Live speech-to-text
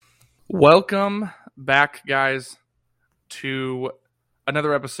Welcome back, guys, to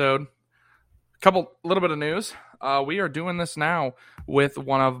another episode. Little bit of news. We are doing this now with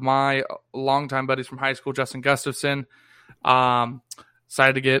one of my longtime buddies from high school, Justin Gustafson.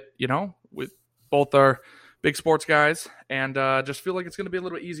 Excited to get, with both our big sports guys, and just feel like it's going to be a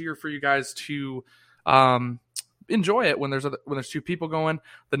little bit easier for you guys to enjoy it when there's two people going.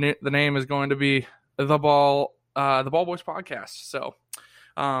 The name is going to be the Ball Boys Podcast. So,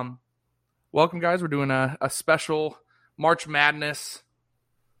 welcome, guys. We're doing a special March Madness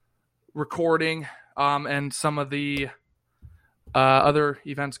recording and some of the other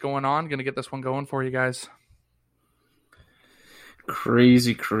events going on. Going to get this one going for you guys.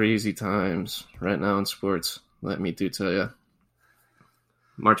 Crazy times right now in sports. Let me tell you.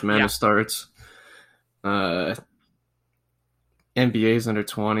 March Madness starts. NBA's under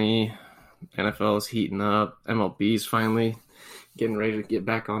 20. NFL is heating up. MLB is finally getting ready to get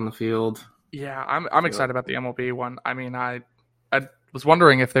back on the field. Yeah, I'm excited about the MLB one. I mean, I was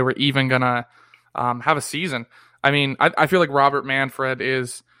wondering if they were even gonna have a season. I mean, I feel like Robert Manfred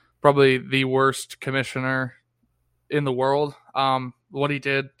is probably the worst commissioner in the world. What he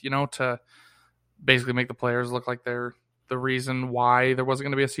did, to basically make the players look like they're the reason why there wasn't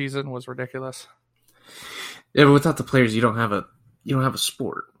going to be a season was ridiculous. Yeah, but without the players, you don't have a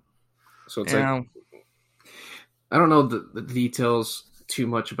sport. So it's like, I don't know the details too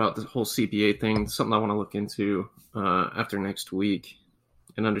much about the whole CBA thing. It's something I want to look into after next week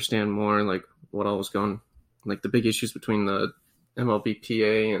and understand more, like what all was going, like the big issues between the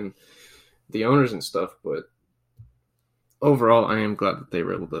MLBPA and the owners and stuff. But overall, I am glad that they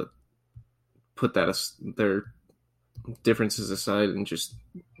were able to put that their differences aside and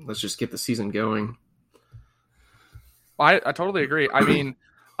let's just get the season going. I totally agree. I mean,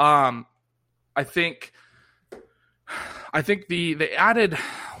 I think they added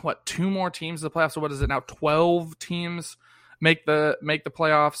two more teams to the playoffs. So what is it now? 12 teams make the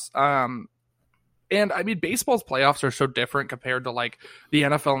playoffs. And I mean, baseball's playoffs are so different compared to like the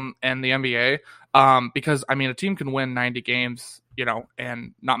NFL and the NBA. Because I mean, a team can win 90 games,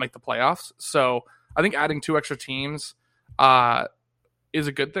 and not make the playoffs. So I think adding two extra teams is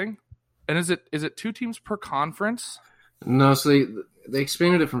a good thing. And is it two teams per conference? No, so they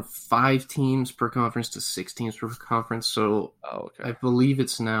expanded it from 5 teams per conference to 6 teams per conference. So I believe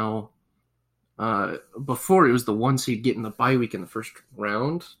it's now. Before it was the 1 seed getting the bye week in the first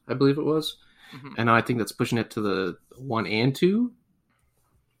round, I believe it was. Mm-hmm. And I think that's pushing it to the 1 and 2.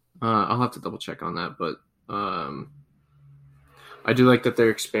 I'll have to double check on that, but I do like that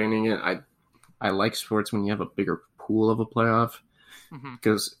they're expanding it. I like sports when you have a bigger pool of a playoff,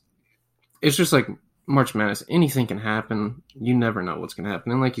 because it's just like March Madness. Anything can happen. You never know what's going to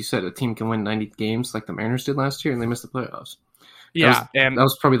happen. And like you said, a team can win 90 games like the Mariners did last year, and they missed the playoffs. And that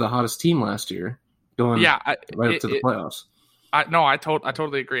was probably the hottest team last year, going up to the playoffs. I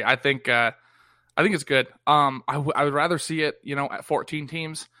totally agree. I think it's good. I would rather see it, at 14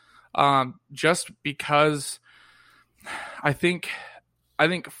 teams, just because I think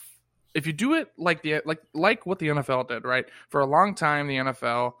if you do it like what the NFL did, right? For a long time, the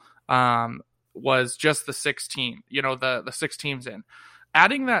NFL was just the 6 team, the 6 teams in.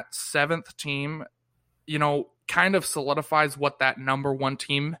 Adding that 7th team, kind of solidifies what that number 1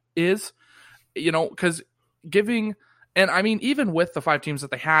 team is, because giving. And I mean, even with the 5 teams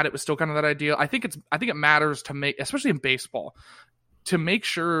that they had, it was still kind of that ideal. I think it matters to make, especially in baseball, to make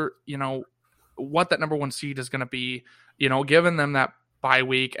sure, what that number 1 seed is going to be, giving them that bye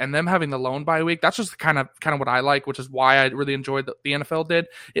week and them having the lone bye week. That's just kind of what I like, which is why I really enjoyed that the NFL did.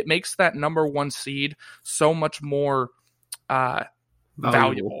 It makes that number 1 seed so much more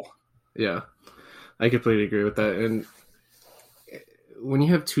valuable. Yeah, I completely agree with that. And when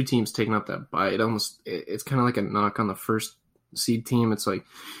you have 2 teams taking up that bye, it's kind of like a knock on the first seed team. It's like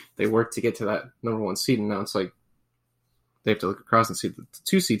they work to get to that number 1 seed, and now it's like they have to look across and see the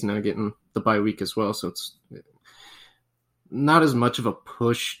 2 seeds now getting the bye week as well. So it's not as much of a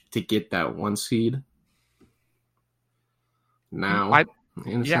push to get that 1 seed now,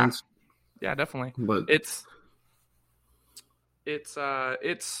 in a sense. Yeah, definitely. But it's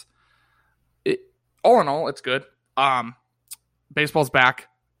all in all, it's good. Baseball's back.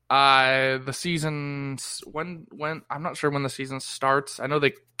 The season's when I'm not sure when the season starts. I know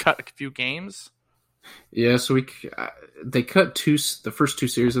they cut a few games. Yeah, so they cut the first 2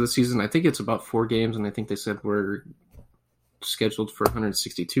 series of the season. I think it's about 4 games, and I think they said we're scheduled for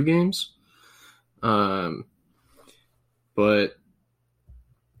 162 games. But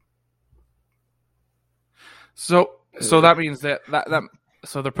so that means that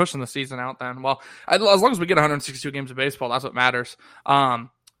so they're pushing the season out then. Well, as long as we get 162 games of baseball, that's what matters.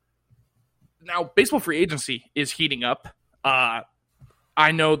 now baseball free agency is heating up. I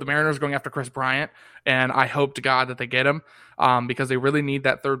know the Mariners are going after Chris Bryant, and I hope to God that they get him because they really need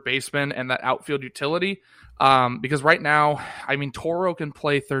that third baseman and that outfield utility. Because right now, I mean, Toro can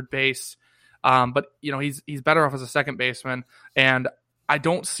play third base, but he's better off as a second baseman, and I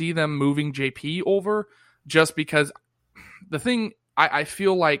don't see them moving JP over just because the thing I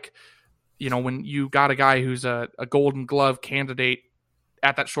feel like when you got a guy who's a Golden Glove candidate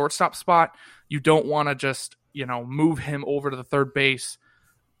at that shortstop spot, you don't want to just move him over to the third base,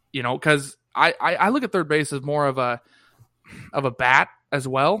 because I look at third base as more of a bat as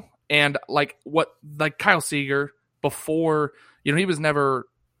well. And like Kyle Seager before, he was never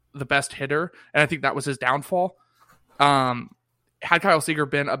the best hitter, and I think that was his downfall. Had Kyle Seager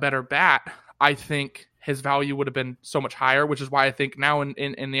been a better bat, I think his value would have been so much higher, which is why I think now in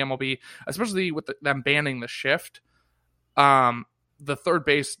the MLB, especially with them banning the shift, the third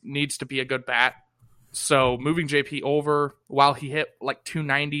base needs to be a good bat. So moving JP over, while he hit like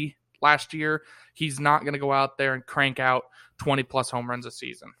 290 last year, he's not going to go out there and crank out 20-plus home runs a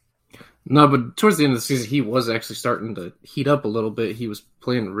season. No, but towards the end of the season, he was actually starting to heat up a little bit. He was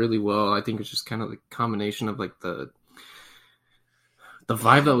playing really well. I think it's just kind of the combination of like the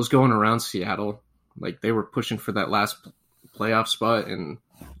vibe that was going around Seattle. Like they were pushing for that last playoff spot, and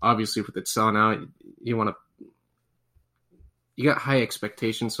obviously with it selling out, you got high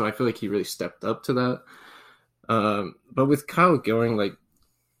expectations. So I feel like he really stepped up to that. But with Kyle going, like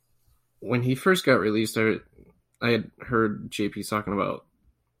when he first got released, I had heard JP talking about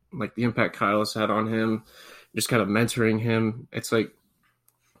like the impact Kyle has had on him, just kind of mentoring him. It's like,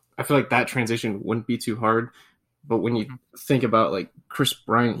 I feel like that transition wouldn't be too hard. But when you think about like Chris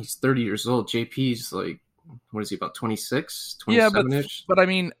Bryant, he's 30 years old. JP's like, what is he, about 26, 27-ish? Yeah, but I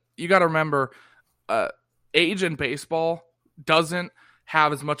mean, you got to remember, age in baseball doesn't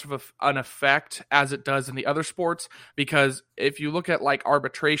have as much of an effect as it does in the other sports, because if you look at like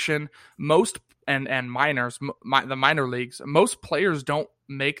arbitration, most and minors, the minor leagues, most players don't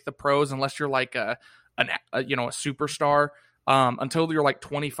make the pros unless you're like a superstar. Until you're like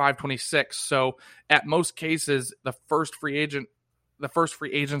 25, 26. So at most cases, the first free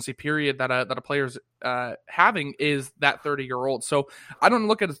agency period that a player's having is that 30-year-old. So I don't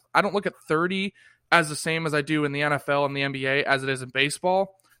look at 30 as the same as I do in the NFL and the NBA as it is in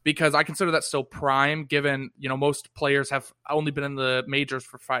baseball, because I consider that still prime, given most players have only been in the majors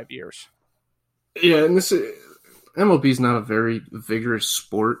for 5 years. Yeah, and MLB is not a very vigorous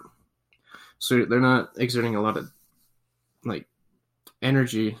sport, so they're not exerting a lot of like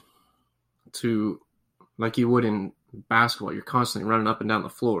energy to like you would in basketball. You're constantly running up and down the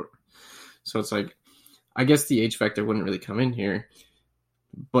floor. So it's like, I guess the age factor wouldn't really come in here.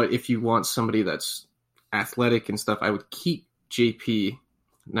 But if you want somebody that's athletic and stuff, I would keep JP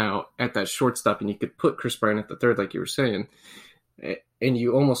now at that shortstop, and you could put Chris Bryant at the third, like you were saying, and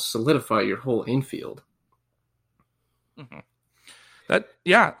you almost solidify your whole infield. Mm-hmm. I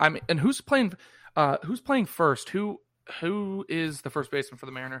mean, and who's playing first? Who is the first baseman for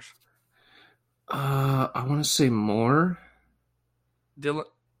the Mariners? I want to say Moore. Dylan.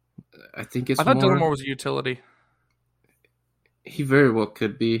 I think it's. I thought Moore. Dylan Moore was a utility. He very well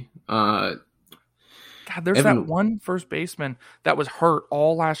could be. God, there's that one first baseman that was hurt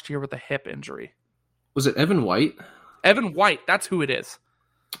all last year with a hip injury. Was it Evan White? Evan White, that's who it is.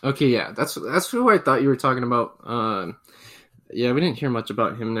 Okay, yeah, that's who I thought you were talking about. Yeah, we didn't hear much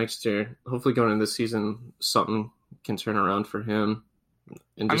about him next year. Hopefully, going into this season, something can turn around for him,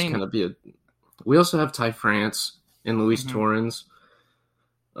 and just kind of be a. We also have Ty France and Luis Torrens.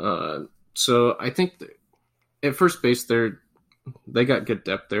 So I think at first base they got good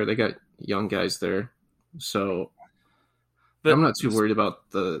depth there. They got young guys there, so I'm not too worried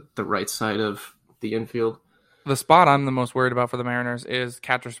about the right side of the infield. The spot I'm the most worried about for the Mariners is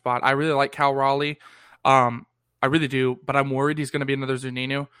catcher spot. I really like Cal Raleigh. I really do, but I'm worried he's going to be another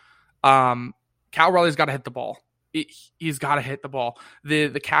Zunino. Cal Raleigh's got to hit the ball. He's got to hit the ball.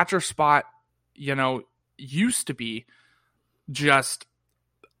 The catcher spot, used to be just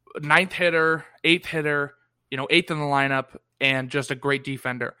ninth hitter, eighth hitter, eighth in the lineup, and just a great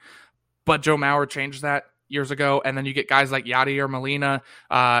defender. But Joe Mauer changed that years ago, and then you get guys like Yadier Molina,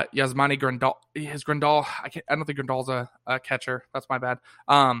 Yasmani Grandal. I don't think Grandal's a catcher. That's my bad.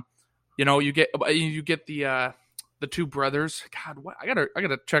 You get the two brothers. God, what I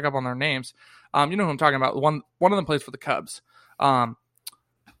gotta check up on their names. You know who I'm talking about. One of them plays for the Cubs.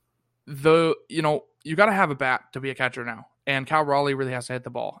 You got to have a bat to be a catcher now, and Cal Raleigh really has to hit the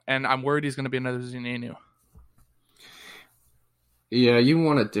ball. And I'm worried he's going to be another Zunino. Yeah, you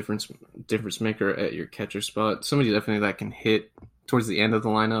want a difference maker at your catcher spot. Somebody definitely that can hit towards the end of the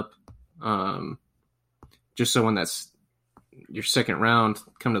lineup. Just so when that's your second round,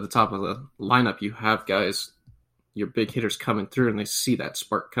 come to the top of the lineup, you have guys, your big hitters coming through, and they see that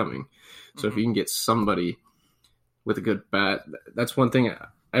spark coming. So if you can get somebody with a good bat, that's one thing.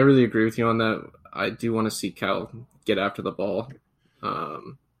 I really agree with you on that. I do want to see Cal get after the ball.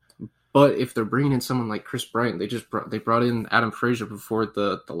 But if they're bringing in someone like Chris Bryant, they brought in Adam Frazier before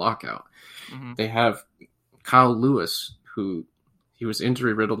the lockout. Mm-hmm. They have Kyle Lewis, who he was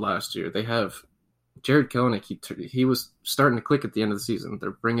injury riddled last year. They have Jared Kelenic. He was starting to click at the end of the season.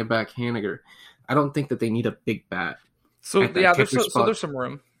 They're bringing back Haniger. I don't think that they need a big bat. So yeah, there's some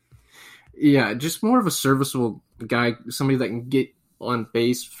room. Yeah, just more of a serviceable guy, somebody that can get on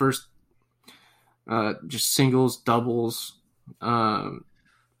base first, just singles, doubles,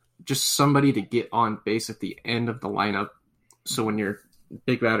 just somebody to get on base at the end of the lineup. So when your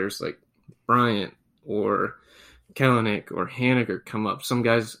big batters like Bryant or Kelenic or Haniger come up, some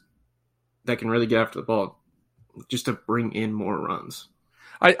guys that can really get after the ball, just to bring in more runs.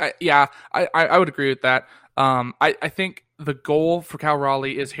 I would agree with that. I think the goal for Cal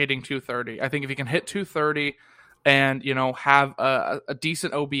Raleigh is hitting 230. I think if he can hit 230 and, have a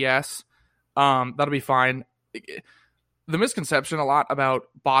decent OBS, that'll be fine. The misconception a lot about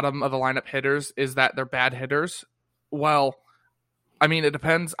bottom of the lineup hitters is that they're bad hitters. Well, I mean, it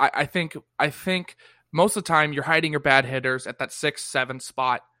depends. I think most of the time you're hiding your bad hitters at that 6-7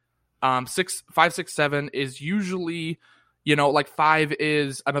 spot. 5, 6, 7 is usually, like 5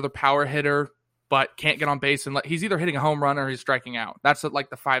 is another power hitter, but can't get on base, and he's either hitting a home run or he's striking out. That's at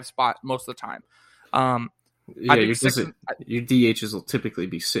the 5 spot most of the time. Your DHs will typically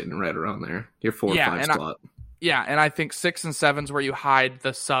be sitting right around there. Your 4 or 5 slot. And I think 6 and 7 is where you hide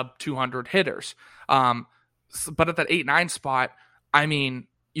the sub 200 hitters. But at that 8-9 spot, I mean,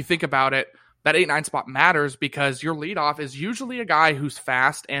 you think about it, that 8-9 spot matters because your leadoff is usually a guy who's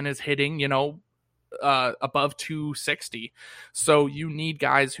fast and is hitting, above 260. So you need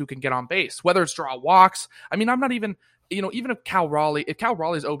guys who can get on base, whether it's draw walks. I mean, I'm not even, even if Cal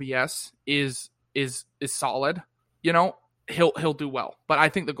Raleigh's OBS is solid, he'll do well. But I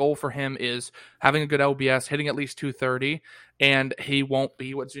think the goal for him is having a good OBS, hitting at least 230, and he won't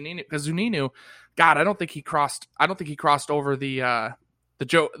be what Zunino, because Zunino, God, I don't think he crossed over the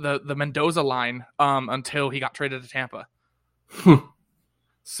Mendoza line until he got traded to Tampa.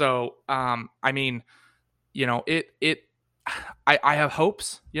 So, I mean, I have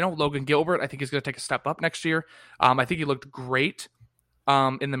hopes, Logan Gilbert, I think he's going to take a step up next year. I think he looked great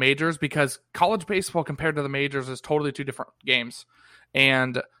in the majors, because college baseball compared to the majors is totally two different games.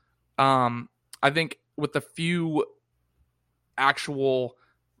 And I think with the few actual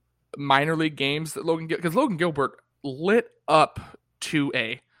minor league games that because Logan Gilbert lit up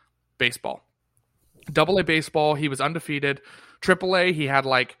 2A baseball. AA baseball, he was undefeated. AAA, he had a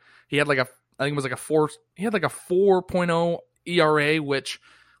 4.0 ERA, which,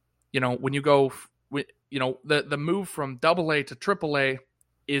 when you go, the move from AA to AAA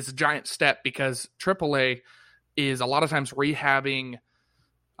is a giant step, because AAA is a lot of times rehabbing,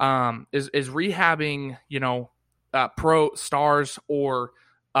 pro stars or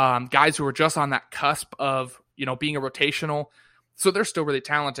guys who are just on that cusp of, being a rotational. So they're still really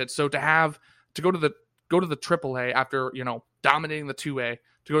talented. So to go to the AAA after, dominating the 2A,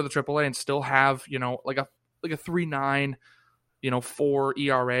 to go to the AAA and still have, like a 3.9, 4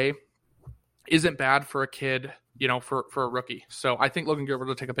 ERA isn't bad for a kid, for a rookie. So I think Logan Gilbert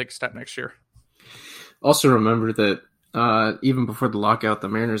will take a big step next year. Also remember that even before the lockout, the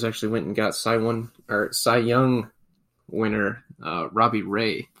Mariners actually went and got Cy Young winner Robbie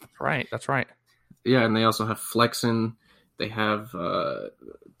Ray. That's right. Yeah, and they also have Flexen. They have a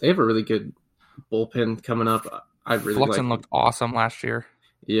really good bullpen coming up. Flexen looked awesome last year.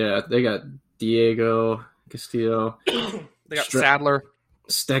 Yeah, they got Diego Castillo. They got Sadler.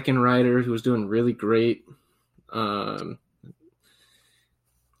 Steckenrider, who was doing really great. But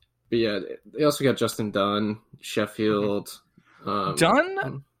yeah, they also got Justin Dunn, Sheffield.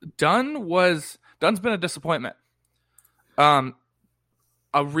 Dunn's been a disappointment. A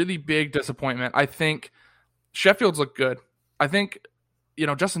really big disappointment. I think Sheffield's looked good. I think,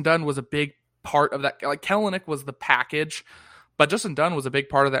 Justin Dunn was a big part of that. Like, Kelenic was the package, but Justin Dunn was a big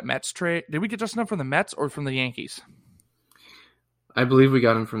part of that Mets trade. Did we get Justin Dunn from the Mets or from the Yankees? I believe we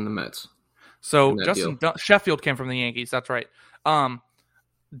got him from the Mets. So Justin Dunn, Sheffield came from the Yankees. That's right.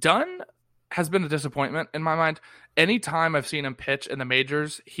 Dunn has been a disappointment in my mind. Anytime I've seen him pitch in the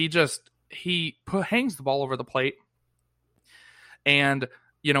majors, he hangs the ball over the plate, and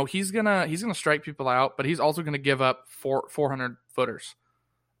he's gonna strike people out, but he's also gonna give up 400 footers.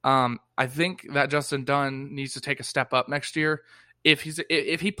 I think that Justin Dunn needs to take a step up next year, if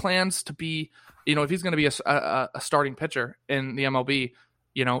he plans to be, if he's going to be a starting pitcher in the MLB,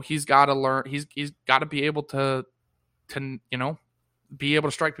 he's got to learn. He's got to be able to be able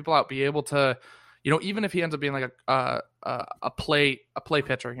to strike people out, be able to, even if he ends up being like a play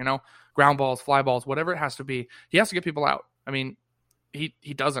pitcher, ground balls, fly balls, whatever it has to be, he has to get people out. I mean, he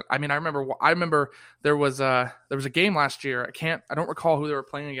doesn't. I mean, I remember there was a game last year. I don't recall who they were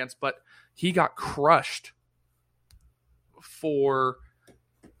playing against, but he got crushed for,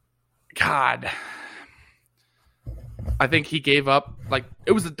 God, I think he gave up, like,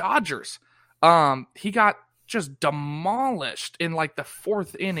 it was the Dodgers. He got just demolished in like the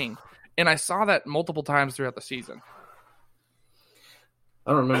 4th inning, and I saw that multiple times throughout the season.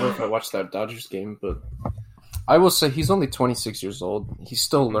 I don't remember if I watched that Dodgers game, but I will say he's only 26 years old. He's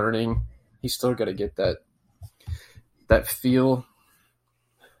still learning. He's still got to get that feel.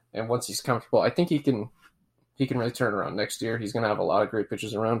 And once he's comfortable, I think he can really turn around next year. He's going to have a lot of great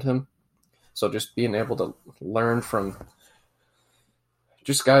pitchers around him. So just being able to learn from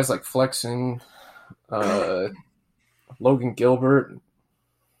just guys like Flexen, Logan Gilbert,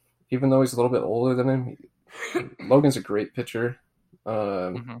 even though he's a little bit older than him, Logan's a great pitcher. They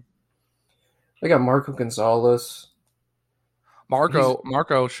got Marco Gonzalez.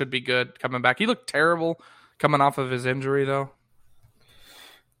 Marco should be good coming back. He looked terrible coming off of his injury, though.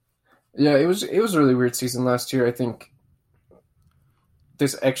 Yeah, it was a really weird season last year. I think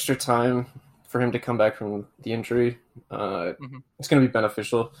this extra time for him to come back from the injury, it's going to be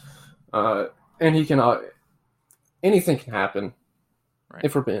beneficial. And he can anything can happen. Right.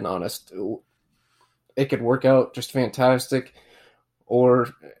 If we're being honest, it could work out just fantastic, or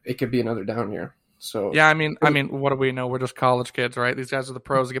it could be another down year. So yeah, I mean, what do we know? We're just college kids, right? These guys are the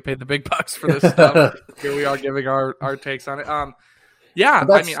pros that get paid the big bucks for this stuff. Here we are giving our takes on it. Yeah,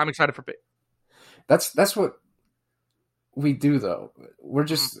 I mean, I'm excited for. That's what we do, though. We're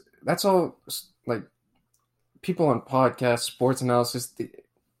just that's all. Like people on podcasts, sports analysis.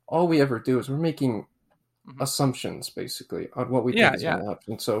 All we ever do is we're making assumptions, basically, on what we think is going to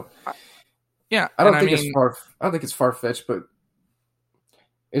happen. So, yeah, I don't think it's far fetched, but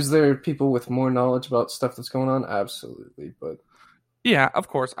is there people with more knowledge about stuff that's going on? Absolutely, but yeah, of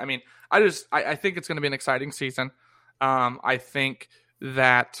course. I mean, I think it's going to be an exciting season. I think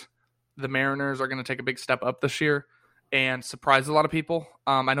that the Mariners are going to take a big step up this year and surprise a lot of people.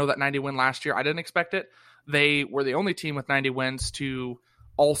 I know that 90 win last year. I didn't expect it. They were the only team with 90 wins to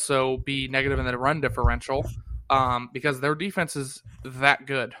also be negative in the run differential because their defense is that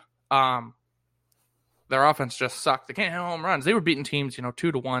good. Their offense just sucked. They can't hit home runs. They were beating teams,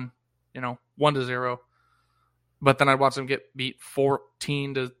 2-1, 1-0. But then I'd watch them get beat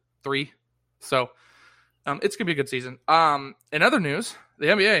 14-3. So it's going to be a good season. In other news, the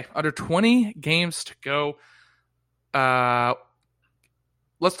NBA, under 20 games to go. I'm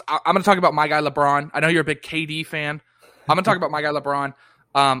going to talk about my guy LeBron. I know you're a big KD fan. I'm going to talk about my guy LeBron.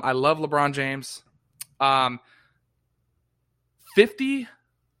 I love LeBron James. 50.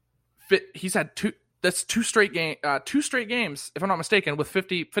 He's had two straight games, if I'm not mistaken, with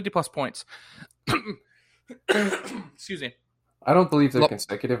 50 plus points. Excuse me. I don't believe they're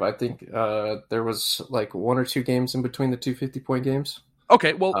consecutive. I think there was like 1 or 2 games in between the 2 50-point games.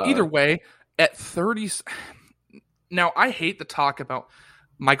 Okay, well, either way, at 30. Now, I hate the talk about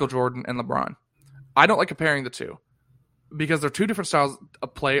Michael Jordan and LeBron. I don't like comparing the two because their two different styles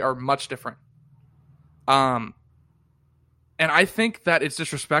of play are much different. And I think that it's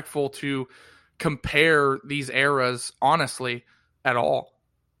disrespectful to compare these eras honestly at all.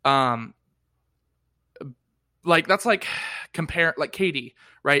 Like that's like compare like KD,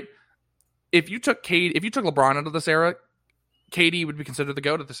 right? If you took LeBron into this era, KD would be considered the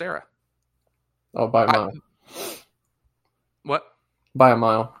GOAT of this era. Oh, by a mile. What? By a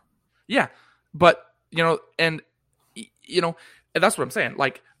mile. Yeah, but and that's what I'm saying.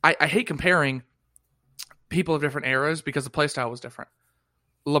 Like I hate comparing people of different eras because the play style was different.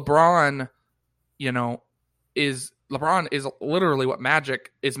 LeBron is literally what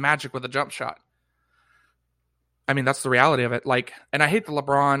Magic with a jump shot. I mean, that's the reality of it. Like, and I hate the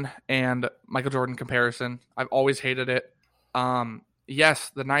LeBron and Michael Jordan comparison. I've always hated it.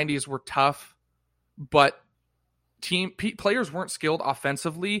 Yes, the 90s were tough, but players weren't skilled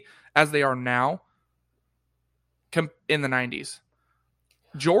offensively as they are now in the 90s.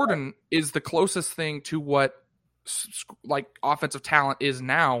 Jordan is the closest thing to what like offensive talent is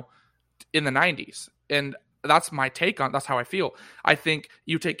now in the 90s. And that's my take on that's how I feel. I think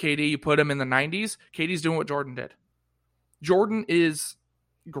you take KD, you put him in the 90s, KD's doing what Jordan did. Jordan is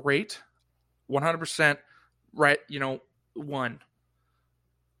great, 100%, right, one.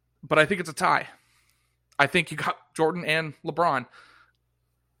 But I think it's a tie. I think you got Jordan and LeBron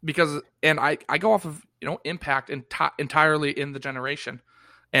and I go off of, impact entirely in the generation.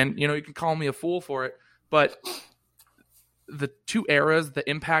 And, you can call me a fool for it, but the two eras, the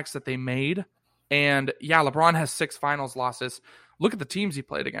impacts that they made, and yeah, LeBron has 6 finals losses. Look at the teams he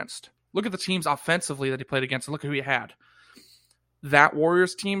played against. Look at the teams offensively that he played against, and look who he had. That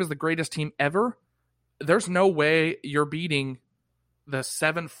Warriors team is the greatest team ever. There's no way you're beating the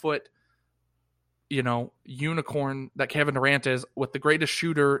 7-foot, unicorn that Kevin Durant is, with the greatest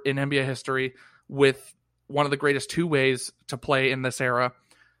shooter in NBA history, with one of the greatest two-ways to play in this era.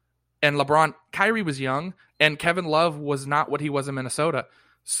 And Kyrie was young, and Kevin Love was not what he was in Minnesota.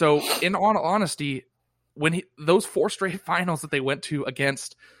 So, in all honesty, when those 4 straight finals that they went to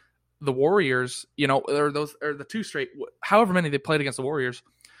against the Warriors, or the 2 straight, however many they played against the Warriors,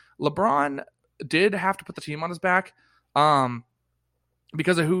 LeBron did have to put the team on his back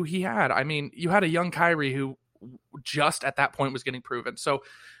because of who he had. I mean, you had a young Kyrie who just at that point was getting proven. So,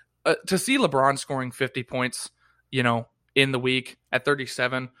 to see LeBron scoring 50 points, in the week at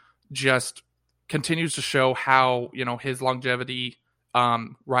 37, just continues to show how, his longevity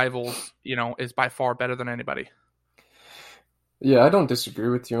rivals, is by far better than anybody. Yeah, I don't disagree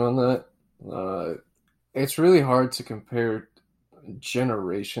with you on that. It's really hard to compare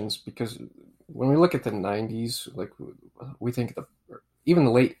generations because when we look at the 90s, like we think even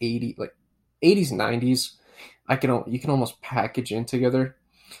the late 80s, like 80s, 90s, you can almost package in together.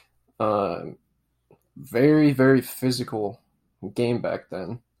 Very, very physical game back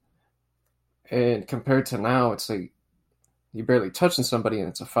then. And compared to now, it's like you're barely touching somebody and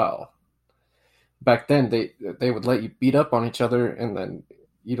it's a foul. Back then, they would let you beat up on each other, and then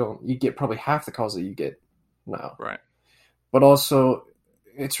you get probably half the calls that you get now. Right. But also,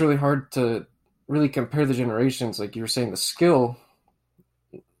 it's really hard to really compare the generations. Like you were saying, the skill.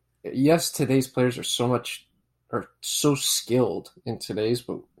 Yes, today's players are so skilled in today's,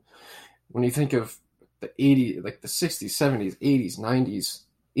 but when you think of the 80s, like the 60s, 70s, 80s, 90s,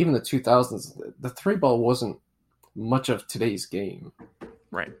 even the 2000s, the 3-ball wasn't much of today's game.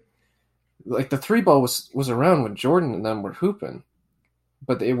 Right. Like the 3-ball was around when Jordan and them were hooping,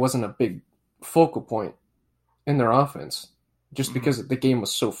 but it wasn't a big focal point in their offense just because the game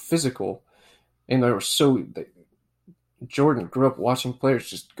was so physical and Jordan grew up watching players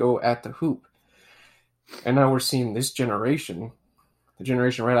just go at the hoop. And now we're seeing this generation, the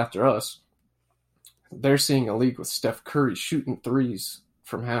generation right after us, they're seeing a league with Steph Curry shooting threes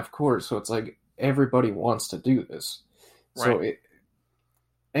from half court. So it's like everybody wants to do this. Right.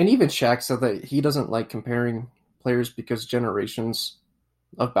 And even Shaq said that he doesn't like comparing players because generations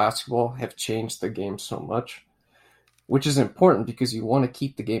of basketball have changed the game so much, which is important because you want to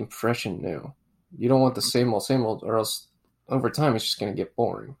keep the game fresh and new. You don't want the same old, or else over time it's just going to get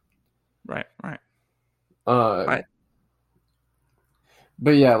boring. Right. Right.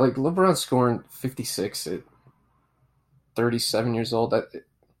 But yeah, like LeBron scoring 56 at 37 years old,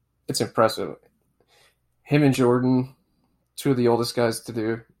 it's impressive. Him and Jordan, 2 of the oldest guys to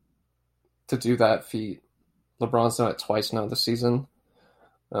do that feat. LeBron's done it twice now this season.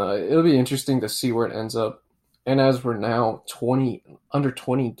 It'll be interesting to see where it ends up. And as we're now under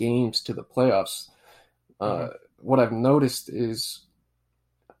 20 games to the playoffs, what I've noticed is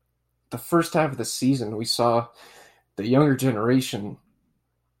the first half of the season, we saw the younger generation,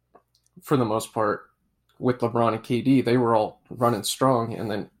 for the most part, with LeBron and KD, they were all running strong, and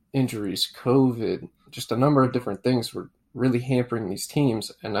then injuries, COVID, just a number of different things were really hampering these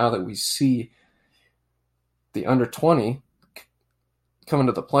teams. And now that we see the under 20 coming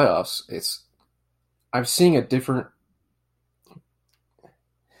to the playoffs, I'm seeing a different,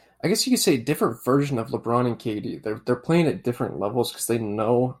 I guess you could say, a different version of LeBron and KD. They're playing at different levels because they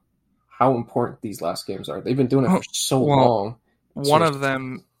know how important these last games are. They've been doing it for so long. One of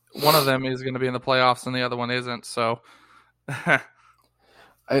them is going to be in the playoffs and the other one isn't. So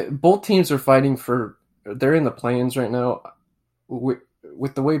both teams are fighting they're in the play-ins right now.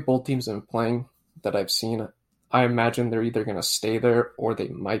 With the way both teams have been playing that I've seen, I imagine they're either going to stay there or they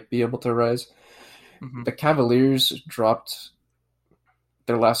might be able to rise. Mm-hmm. The Cavaliers dropped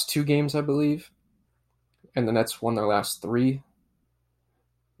their last 2 games, I believe, and the Nets won their last 3.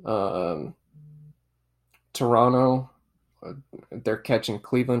 Toronto, they're catching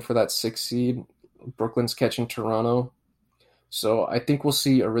Cleveland for that 6th seed. Brooklyn's catching Toronto. So I think we'll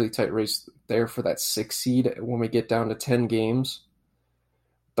see a really tight race there for that 6th seed when we get down to 10 games.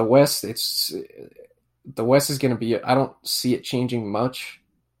 The West is going to be, I don't see it changing much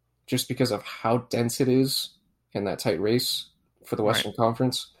just because of how dense it is in that tight race for the Western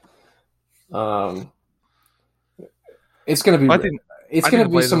Conference. It's going to be, it's going to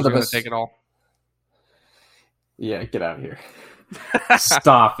be some of the best. Take it all. Yeah, get out of here.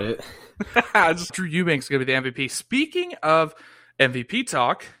 Stop it. Just Drew Eubanks is going to be the MVP. Speaking of MVP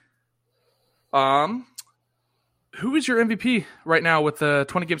talk, who is your MVP right now with the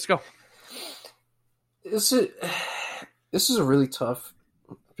 20 games to go? This is a really tough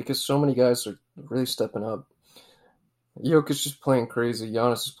because so many guys are really stepping up. Jokic is playing crazy.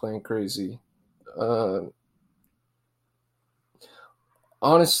 Giannis is playing crazy.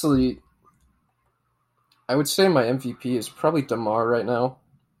 Honestly, I would say my MVP is probably DeMar right now.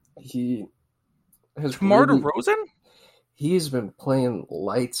 He has DeMar DeRozan? He has been playing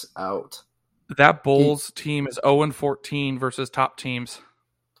lights out. That Bulls team is 0-14 versus top teams.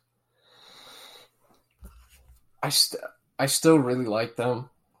 I still really like them.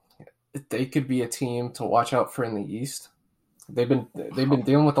 They could be a team to watch out for in the East. They've been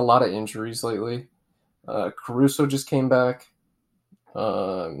dealing with a lot of injuries lately. Caruso just came back.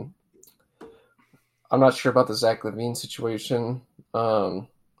 I'm not sure about the Zach LaVine situation,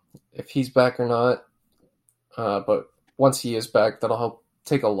 if he's back or not. But once he is back, that'll help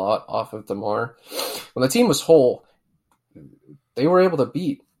take a lot off of DeMar. When the team was whole, they were able to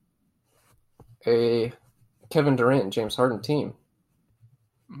beat a Kevin Durant and James Harden team.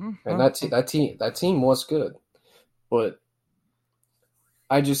 Mm-hmm. And that team was good. But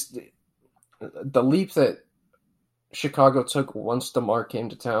the leap that Chicago took once DeMar came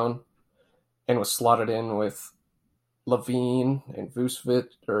to town and was slotted in with LaVine and Vucevic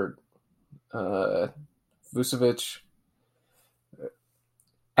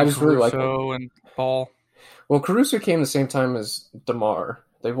I just really like Caruso and Ball. Well, Caruso came the same time as DeMar.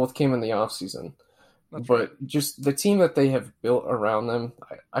 They both came in the offseason. But right. Just the team that they have built around them,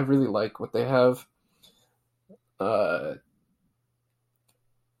 I really like what they have.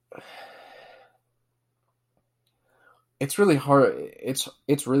 It's really hard. It's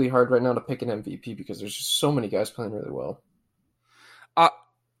really hard right now to pick an MVP because there's just so many guys playing really well.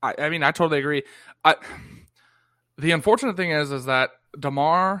 I mean, I totally agree. The unfortunate thing is that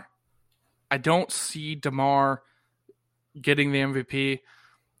DeMar, I don't see DeMar getting the MVP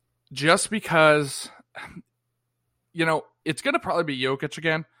just because, it's going to probably be Jokic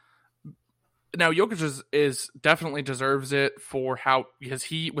again. Now, Jokic is definitely deserves it because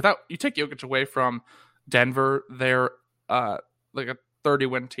you take Jokic away from Denver, they're like a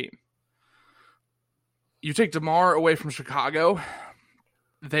 30-win team. You take DeMar away from Chicago,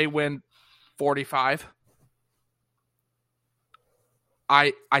 they win 45.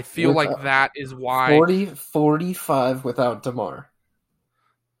 I feel like that is why 45 without DeMar.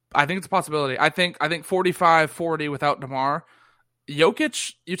 I think it's a possibility. I think 45-40 without DeMar.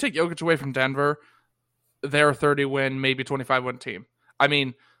 Jokic, you take Jokic away from Denver, they're a 30-win, maybe 25-win team. I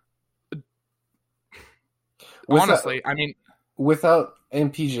mean, honestly, without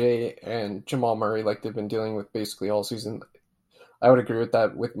MPJ and Jamal Murray, like they've been dealing with basically all season, I would agree with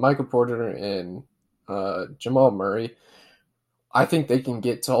that. With Michael Porter and Jamal Murray, I think they can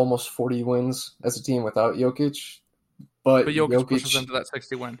get to almost 40 wins as a team without Jokic. But Jokic pushes them to that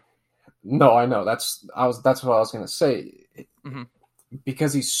 60-win. No, I know. That's what I was going to say. Mm-hmm.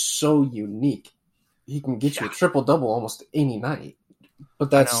 Because he's so unique, he can get you a triple-double almost any night.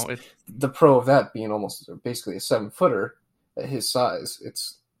 But that's the pro of that being almost basically a 7-footer at his size.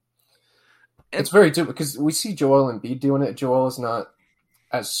 It's very different because we see Joel Embiid doing it. Joel is a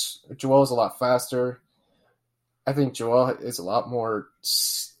lot faster. I think Joel is a lot more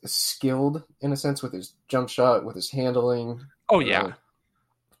skilled in a sense with his jump shot, with his handling. Oh yeah,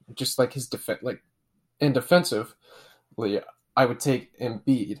 just like his defensively, I would take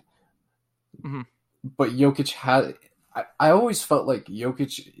Embiid. Mm-hmm. But Jokic had. I always felt like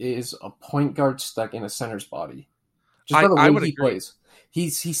Jokic is a point guard stuck in a center's body. Just by the way he plays. He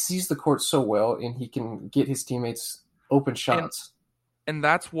sees the court so well, and he can get his teammates open shots. And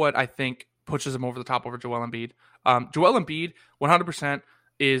that's what I think pushes him over the top over Joel Embiid. Joel Embiid, 100%,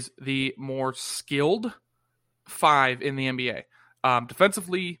 is the more skilled 5 in the NBA.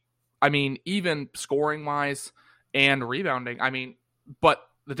 Defensively, even scoring-wise and rebounding. But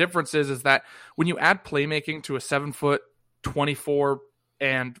the difference is that when you add playmaking to a 7-foot, 24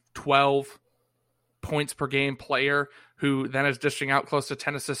 and 12 points per game player who then is dishing out close to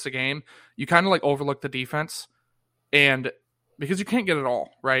 10 assists a game, you kind of overlook the defense, and because you can't get it all,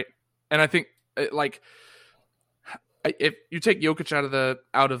 right? And I think if you take Jokic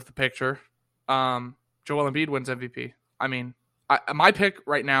out of the picture, Joel Embiid wins MVP. My pick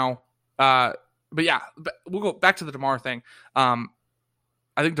right now, but we'll go back to the DeMar thing. I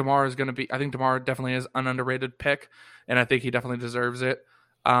think DeMar definitely is an underrated pick, and I think he definitely deserves it.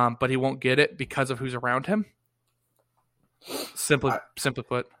 But he won't get it because of who's around him. Simply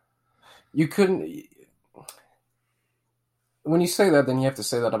put, you couldn't. when you say that, then you have to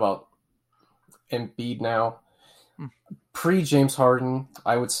say that about Embiid now. Hmm. Pre James Harden,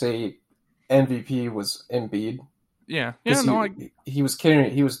 I would say MVP was Embiid. Yeah. Because he was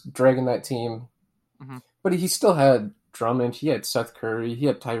carrying, he was dragging that team. Mm-hmm. But he still had Drummond, he had Seth Curry, he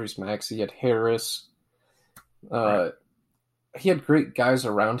had Tyrese Maxey, he had Harris. Right. He had great guys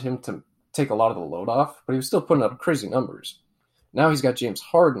around him to take a lot of the load off, but he was still putting up crazy numbers. Now he's got James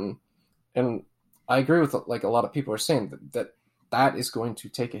Harden, and I agree with like a lot of people are saying that is going to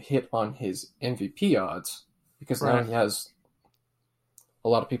take a hit on his MVP odds because now he has a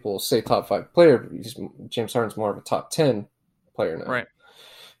lot of people say top 5 player, but James Harden's more of a top 10 player now. Right.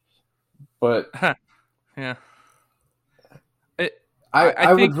 But yeah,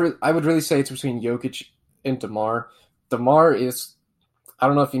 I would really say it's between Jokic and DeMar. DeMar is, I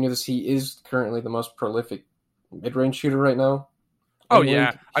don't know if you knew this, he is currently the most prolific mid-range shooter right now. Oh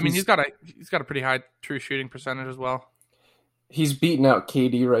yeah, I mean he's got a pretty high true shooting percentage as well. He's beating out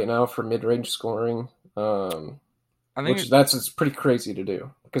KD right now for mid-range scoring, I think it's pretty crazy to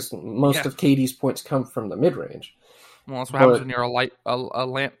do because most of KD's points come from the mid-range. Well, that's what happens when you're a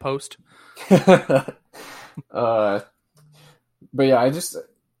lamp post. But yeah,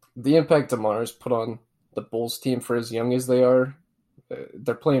 the impact DeMar's put on the Bulls team for as young as they are,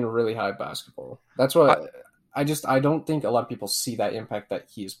 they're playing really high basketball. That's why I don't think a lot of people see that impact that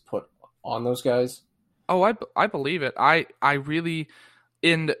he's put on those guys. Oh, I believe it. I really,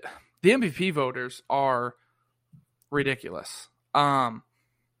 the MVP voters are ridiculous. Not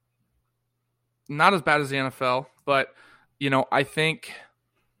as bad as the NFL, but I think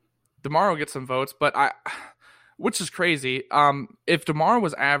DeMar will get some votes, but which is crazy. If DeMar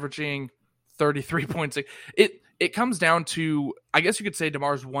was averaging 33 points, it comes down to, I guess you could say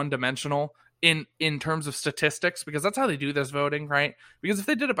DeMar's one-dimensional in terms of statistics, because that's how they do this voting, right? Because if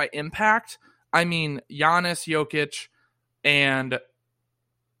they did it by impact, I mean, Giannis, Jokic, and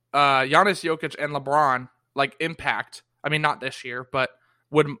LeBron, like impact. I mean, not this year, but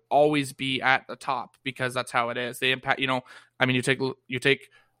would always be at the top because that's how it is. They impact, I mean, you take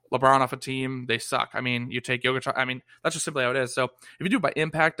LeBron off a team, they suck. I mean, you take Jokic, I mean, that's just simply how it is. So if you do it by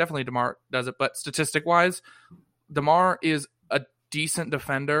impact, definitely DeMar does it. But statistic-wise, DeMar is a decent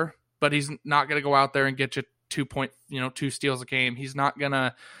defender, but he's not going to go out there and get you 2 steals a game. He's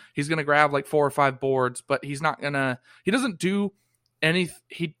gonna grab like 4 or 5 boards, but he doesn't do any.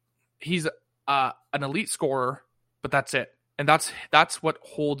 He's an elite scorer, but that's it. And that's what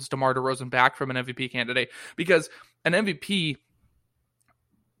holds DeMar DeRozan back from an MVP candidate, because an MVP,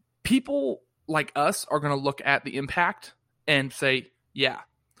 people like us are going to look at the impact and say, yeah.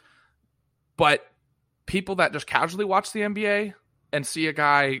 But people that just casually watch the NBA and see a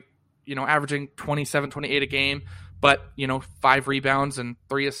guy, averaging 27, 28 a game, but, 5 rebounds and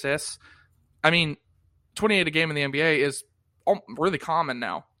 3 assists. I mean, 28 a game in the NBA is really common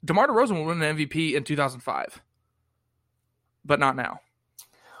now. DeMar DeRozan will win an MVP in 2005, but not now.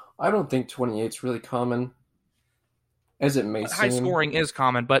 I don't think 28 is really common, as it may seem. High scoring is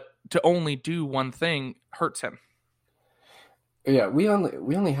common, but to only do one thing hurts him. Yeah, we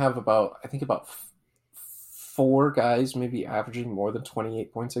only have about 4 guys maybe averaging more than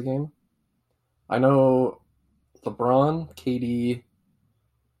 28 points a game. I know LeBron, KD,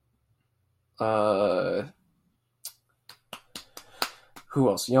 who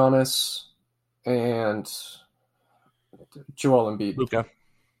else? Giannis, and Joel Embiid.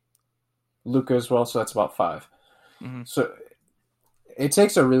 Luka as well, so that's about 5. Mm-hmm. So it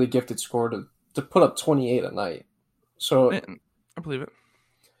takes a really gifted scorer to put up 28 a night. So I believe it.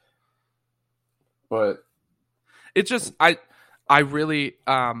 But it's just I really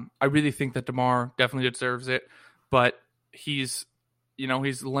think that DeMar definitely deserves it, but he's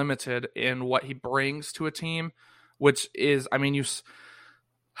limited in what he brings to a team, which is, I mean, you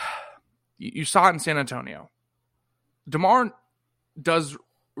saw it in San Antonio. DeMar does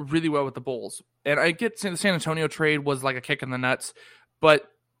really well with the Bulls, and I get the San Antonio trade was like a kick in the nuts, but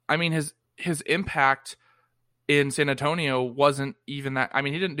I mean his impact in San Antonio wasn't even that. I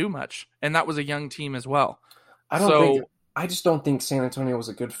mean, he didn't do much, and that was a young team as well. I just don't think San Antonio was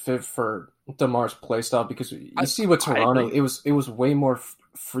a good fit for DeMar's play style, because you see with Toronto, it was way more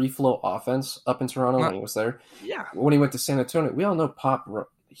free flow offense up in Toronto when he was there. Yeah. When he went to San Antonio, we all know Pop,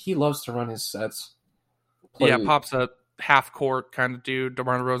 he loves to run his sets. Yeah, Pop's a half court kind of dude.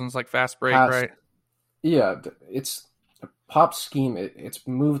 DeMar DeRozan's like fast break, right? Yeah, it's Pop's scheme. It's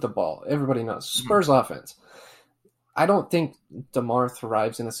move the ball. Everybody knows Spurs offense. I don't think DeMar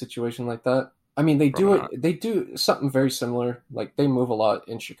thrives in a situation like that. I mean, they do something very similar. Like, they move a lot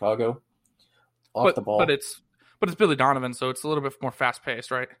in Chicago off the ball. But it's Billy Donovan, so it's a little bit more fast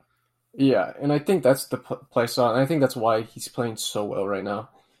paced, right? Yeah, and I think that's the play style, and I think that's why he's playing so well right now.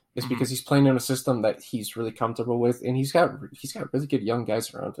 Is Hmm. because he's playing in a system that he's really comfortable with, and he's got really good young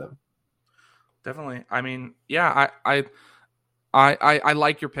guys around him. Definitely. I mean, yeah, I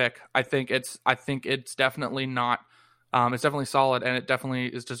like your pick. I think it's definitely not. It's definitely solid, and it definitely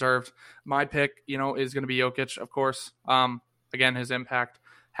is deserved. My pick, is going to be Jokic, of course. Again, his impact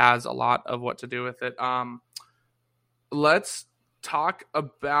has a lot of what to do with it. Let's talk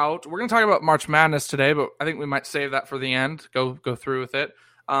about. We're going to talk about March Madness today, but I think we might save that for the end. Go through with it.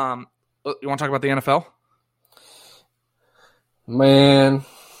 You want to talk about the NFL? Man,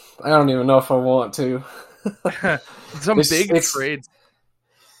 I don't even know if I want to. Some big It's trades.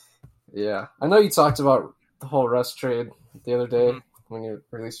 yeah. I know you talked about the whole Russ trade the other day Mhm. when you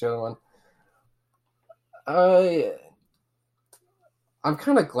released the other one. I I'm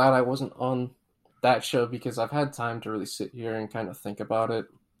kind of glad I wasn't on that show because I've had time to really sit here and kind of think about it,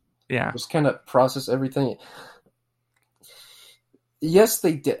 Yeah. just kind of process everything. Yes,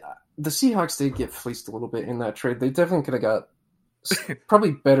 they did. The Seahawks did get fleeced a little bit in that trade. They definitely could have got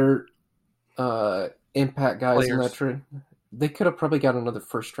probably better impact guys in that Players. trade. They could have probably got another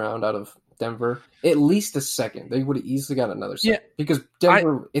first round out of Denver, at least a second. They would have easily got another Yeah. second because I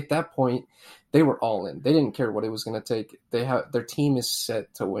Denver at that point they were all in. They didn't care what it was going to take. They have their team is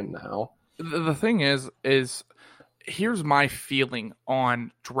set to win now. the thing is here's my feeling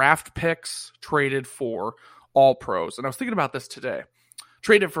on draft picks traded for all pros. And I was thinking about this today.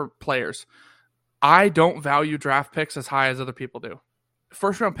 Traded for players. I don't value draft picks as high as other people do.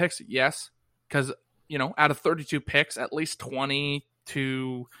 First round picks, yes, because out of 32 picks, at least 20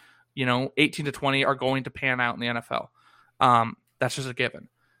 to 18 to 20 are going to pan out in the NFL. That's just a given.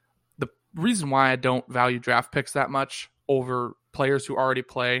 The reason why I don't value draft picks that much over players who already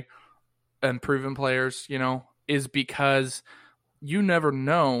play and proven players, is because you never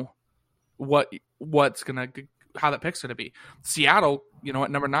know what's gonna how that pick's gonna be. Seattle, at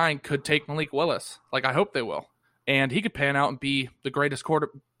number 9 could take Malik Willis. Like I hope they will. And he could pan out and be the greatest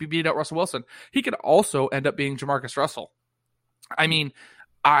beat out Russell Wilson. He could also end up being Jamarcus Russell. I mean,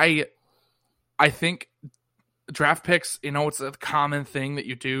 I I think draft picks, it's a common thing that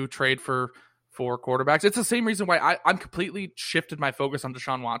you do trade for quarterbacks. It's the same reason why I'm completely shifted my focus on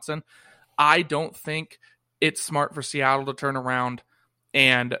Deshaun Watson. I don't think it's smart for Seattle to turn around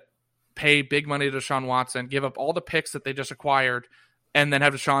and pay big money to Deshaun Watson, give up all the picks that they just acquired, and then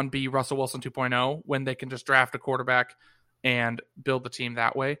have Deshaun be Russell Wilson 2.0 when they can just draft a quarterback and build the team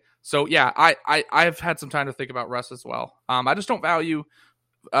that way. So yeah, I've had some time to think about Russ as well. I just don't value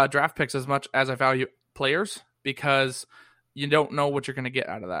draft picks as much as I value players because you don't know what you're going to get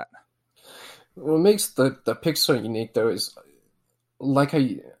out of that. What makes the picks so unique though is like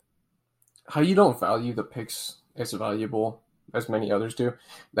how you don't value the picks as valuable as many others do.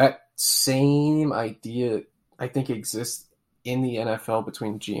 That same idea I think exists in the NFL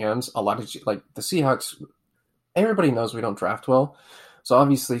between GMs. A lot of like the Seahawks, everybody knows we don't draft well, so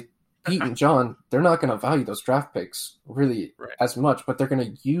obviously Pete and John, they're not going to value those draft picks really Right. as much, but they're going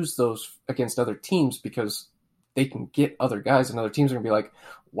to use those against other teams because they can get other guys, and other teams are going to be like,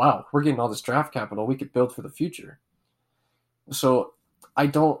 "Wow, we're getting all this draft capital. We could build for the future." So I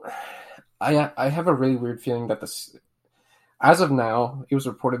don't. I have a really weird feeling that this, as of now, it was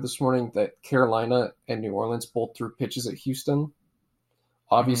reported this morning that Carolina and New Orleans both threw pitches at Houston. Mm-hmm.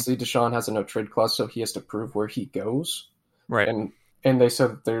 Obviously, Deshaun has a no trade clause, so he has to prove where he goes. Right. And they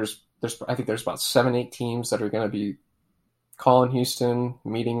said that there's I think there's about 7-8 teams that are going to be calling Houston,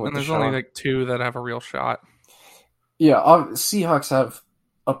 meeting with And there's only Deshaun. like 2 that have a real shot. Yeah, Seahawks have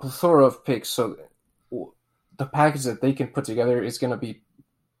a plethora of picks, so the package that they can put together is going to be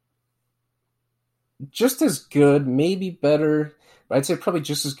just as good, maybe better, but I'd say probably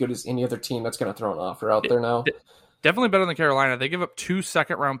just as good as any other team that's going to throw an offer out there now. Definitely better than Carolina. They give up 2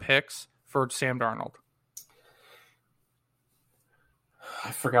 second-round picks for Sam Darnold.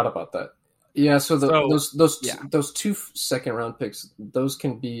 I forgot about that. Yeah, so Yeah. those 2 second round picks, those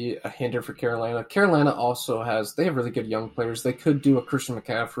can be a hinder for Carolina. Carolina also they have really good young players. They could do a Christian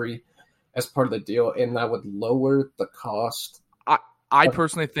McCaffrey as part of the deal, and that would lower the cost. I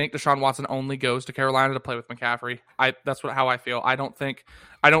personally think Deshaun Watson only goes to Carolina to play with McCaffrey. That's how I feel. I don't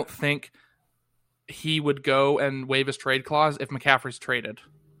think he would go and waive his trade clause if McCaffrey's traded.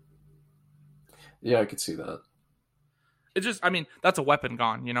 Yeah, I could see that. It's just, I mean, that's a weapon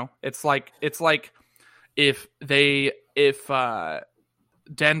gone. It's like if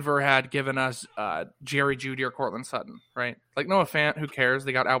Denver had given us Jerry Jeudy or Cortland Sutton, right? Like Noah Fant, who cares?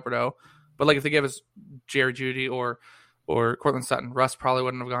 They got Alberto, but like if they gave us Jerry Jeudy or Cortland Sutton, Russ probably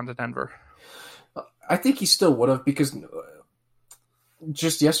wouldn't have gone to Denver. I think he still would have because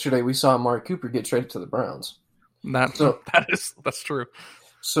just yesterday we saw Amari Cooper get traded to the Browns. So that's true.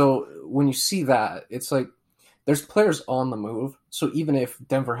 So when you see that, it's like there's players on the move. So even if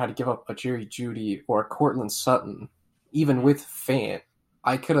Denver had to give up a Jerry Jeudy or a Cortland Sutton, even with Fant,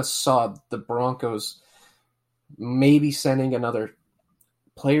 I could have saw the Broncos maybe sending another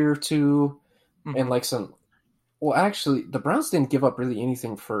player or two and like some. Well, actually, the Browns didn't give up really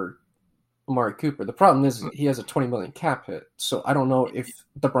anything for Amari Cooper. The problem is he has a $20 million cap hit, so I don't know if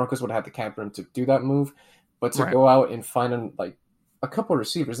the Broncos would have the cap room to do that move. But to go out and find a couple of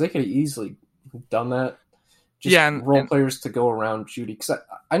receivers, they could have easily done that. Just role players to go around Jeudy, because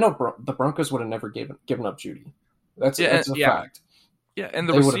I know the Broncos would have never given up Jeudy. That's a fact. Yeah, and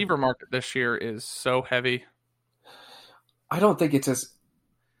the receiver market this year is so heavy. I don't think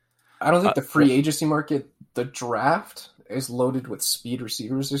the free agency market, the draft, is loaded with speed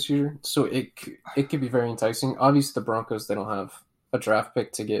receivers this year, so it could be very enticing. Obviously, the Broncos, they don't have a draft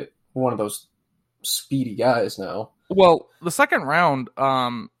pick to get one of those speedy guys now. Well, the second round,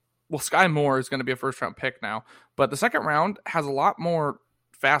 Sky Moore is going to be a first-round pick now, but the second round has a lot more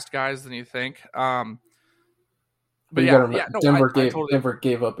fast guys than you think. But Denver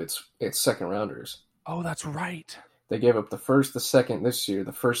gave up its second rounders. Oh, that's right. They gave up the first, the second this year,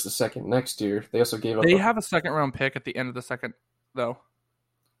 the first, the second next year. They also gave up. They have a second round pick at the end of the second, though.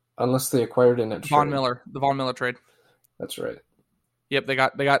 Unless they acquired it in a trade. The Von Miller trade. That's right. Yep, they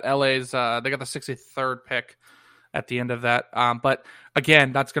got LA's. They got the 63rd pick at the end of that. But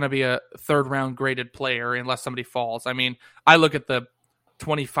again, that's going to be a third round graded player unless somebody falls. I mean, I look at the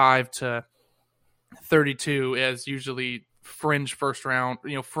 25 to 32 as usually fringe first round,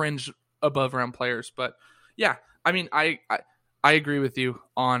 fringe above round players. But yeah. I mean, I agree with you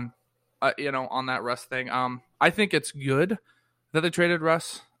on, on that Russ thing. I think it's good that they traded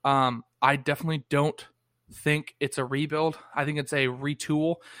Russ. I definitely don't think it's a rebuild. I think it's a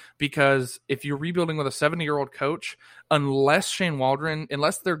retool, because if you're rebuilding with a 70-year-old coach, unless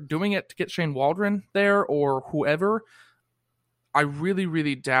they're doing it to get Shane Waldron there or whoever, I really,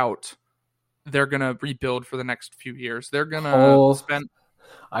 really doubt they're going to rebuild for the next few years. They're going to spend...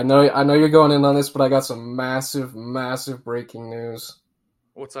 I know you're going in on this, but I got some massive, massive breaking news.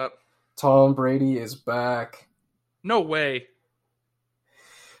 What's up? Tom Brady is back. No way.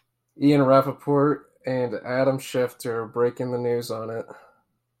 Ian Rappaport and Adam Schefter are breaking the news on it.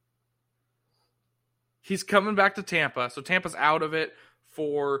 He's coming back to Tampa, so Tampa's out of it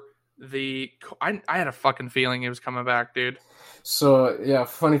for the... I had a fucking feeling he was coming back, dude. So, yeah,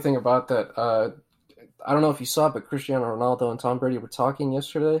 funny thing about that... I don't know if you saw it, but Cristiano Ronaldo and Tom Brady were talking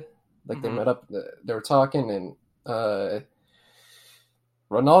yesterday. They met up, they were talking, and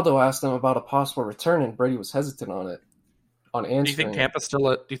Ronaldo asked them about a possible return, and Brady was hesitant on answering. Do you think Tampa's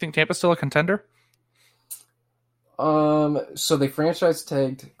still a contender? So they franchise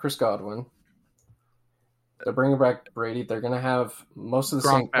tagged Chris Godwin. They're bringing back Brady. They're going to have most of the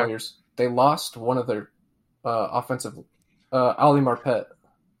same players. They lost one of their offensive, Ali Marpet.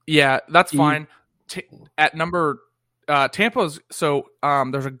 Yeah, that's fine. At number Tampa's, so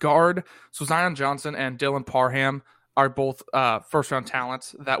there's a guard, so Zion Johnson and Dylan Parham are both first round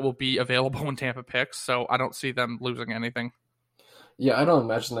talents that will be available when Tampa picks, so I don't see them losing anything. Yeah, I don't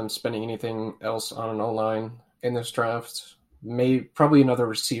imagine them spending anything else on an O-line in this draft. Probably another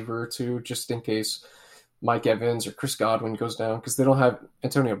receiver or two, just in case Mike Evans or Chris Godwin goes down, because they don't have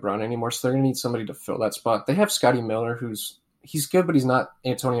Antonio Brown anymore, so they're going to need somebody to fill that spot. They have Scotty Miller, he's good, but he's not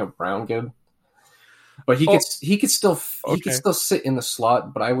Antonio Brown good. But he could still sit in the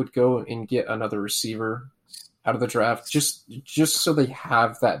slot. But I would go and get another receiver out of the draft just so they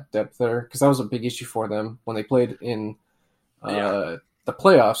have that depth there, because that was a big issue for them when they played in the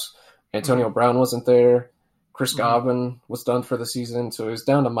playoffs. Antonio Brown wasn't there. Chris Godwin was done for the season, so it was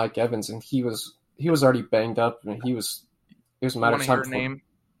down to Mike Evans, and he was already banged up, and it was a matter of time. Your name,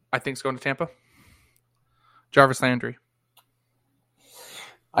 I think, is going to Tampa. Jarvis Landry.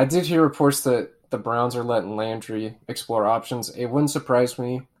 I did hear reports that the Browns are letting Landry explore options. It wouldn't surprise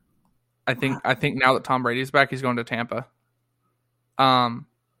me. I think now that Tom Brady's back, he's going to Tampa. I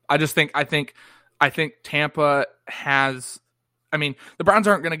think Tampa has. I mean, the Browns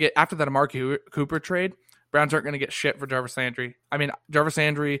aren't going to get, after that Amari Cooper trade, Browns aren't going to get shit for Jarvis Landry. I mean, Jarvis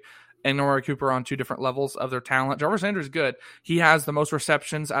Landry and Amari Cooper are on two different levels of their talent. Jarvis Landry is good. He has the most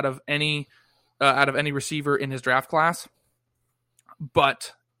receptions out of any receiver in his draft class.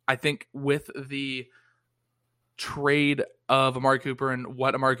 But I think with the trade of Amari Cooper and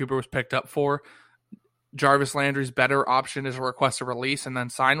what Amari Cooper was picked up for, Jarvis Landry's better option is a request a release and then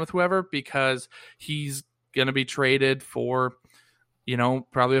sign with whoever, because he's going to be traded for,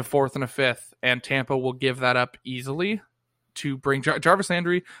 probably a fourth and a fifth, and Tampa will give that up easily. to bring Jarvis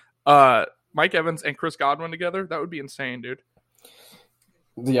Landry, Mike Evans, and Chris Godwin together, that would be insane, dude.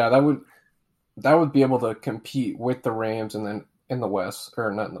 Yeah, that would be able to compete with the Rams, and then in the West,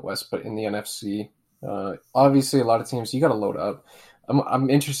 or not in the West, but in the NFC. Obviously, a lot of teams, you got to load up. I'm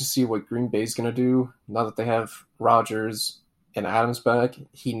interested to see what Green Bay's going to do now that they have Rodgers and Adams back.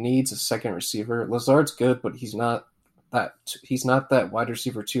 He needs a second receiver. Lazard's good, but he's not that wide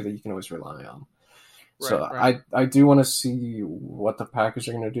receiver too that you can always rely on. Right, so right. I do want to see what the Packers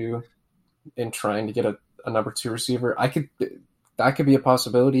are going to do in trying to get a number 2 receiver. That could be a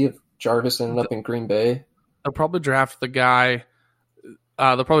possibility if Jarvis ended up in Green Bay. They'll probably draft the guy.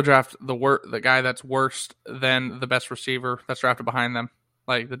 They'll probably draft the guy that's worse than the best receiver that's drafted behind them,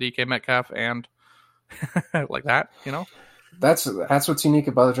 like the DK Metcalf and like that. You know, that's what's unique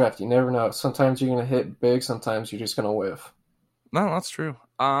about the draft. You never know. Sometimes you're gonna hit big. Sometimes you're just gonna whiff. No, that's true.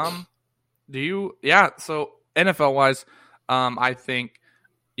 Yeah. So NFL wise, I think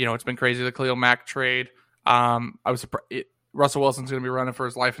it's been crazy, the Khalil Mack trade. I was surprised. Russell Wilson's going to be running for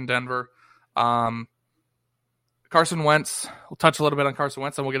his life in Denver. Carson Wentz. We'll touch a little bit on Carson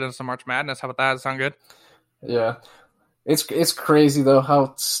Wentz, and we'll get into some March Madness. How about that? Does that sound good? Yeah, it's crazy though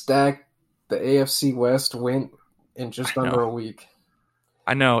how stacked the AFC West went in just under a week.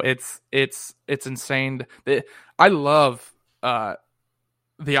 I know it's insane. I love the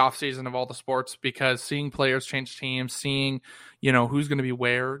offseason of all the sports because seeing players change teams, seeing who's going to be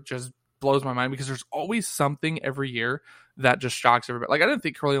where, just blows my mind because there's always something every year that just shocks everybody. Like I didn't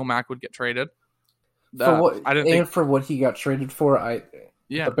think Khalil Mack would get traded. For what he got traded for, I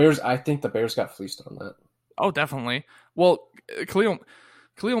think the Bears got fleeced on that. Oh, definitely. Well, Khalil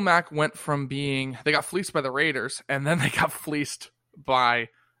Mack went from they got fleeced by the Raiders, and then they got fleeced by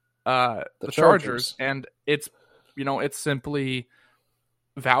the Chargers, and it's simply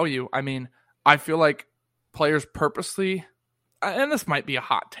value. I mean, I feel like players purposely, and this might be a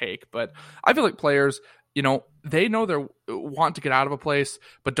hot take, but I feel like players, they know they want to get out of a place,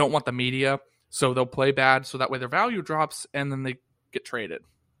 but don't want the media, so they'll play bad, so that way their value drops, and then they get traded.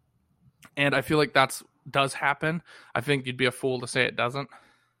 And I feel like that does happen. I think you'd be a fool to say it doesn't.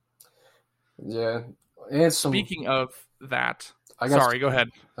 Yeah. And speaking of that, go ahead.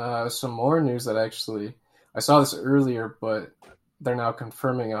 Some more news that I saw this earlier, but they're now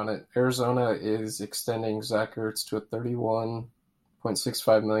confirming on it. Arizona is extending Zach Ertz to a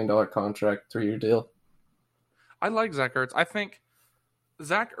 $31.65 million contract, 3-year deal. I like Zach Ertz. I think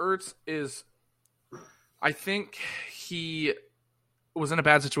Zach Ertz he was in a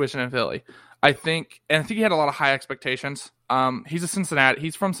bad situation in Philly. I think he had a lot of high expectations.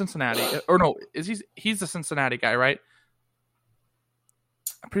 He's from Cincinnati. Or no, he's a Cincinnati guy, right?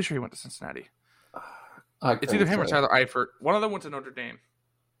 I'm pretty sure he went to Cincinnati. It's either him or Tyler Eifert. One of them went to Notre Dame.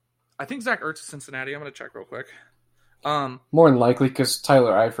 I think Zach Ertz is Cincinnati. I'm going to check real quick. More than likely because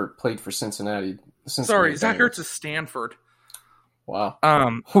Tyler Eifert played for Cincinnati. Sorry, Zach Ertz is Stanford. Wow.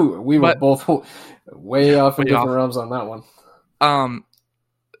 We were both way off in different realms on that one.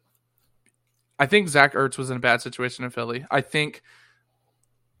 I think Zach Ertz was in a bad situation in Philly. I think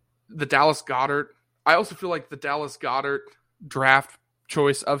the Dallas Goedert. I also feel like the Dallas Goedert draft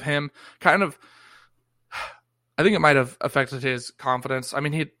choice of him kind of. I think it might have affected his confidence. I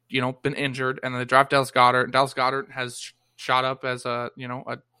mean, he'd been injured, and then they dropped Dallas Goedert. And Dallas Goedert has shot up as a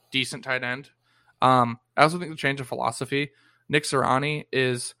decent tight end. I also think the change of philosophy. Nick Sirianni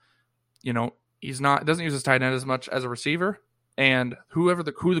is, doesn't use his tight end as much as a receiver. And who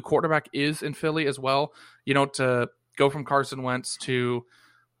the quarterback is in Philly as well, to go from Carson Wentz to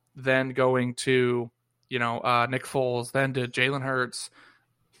then going to, Nick Foles, then to Jalen Hurts.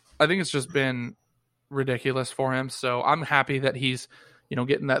 I think it's just been ridiculous for him. So I'm happy that he's,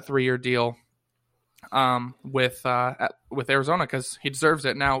 getting that 3-year deal with Arizona because he deserves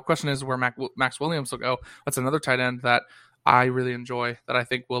it. Now, question is where Max Williams will go. That's another tight end that I really enjoy that I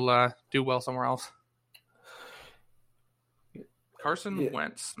think will do well somewhere else. Carson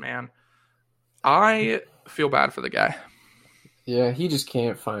Wentz, man. I feel bad for the guy. Yeah, he just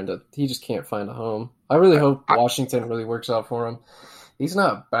can't find a home. I really hope Washington really works out for him. He's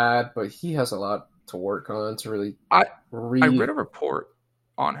not bad, but he has a lot to work on to really I read a report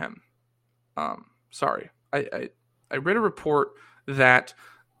on him. I read a report that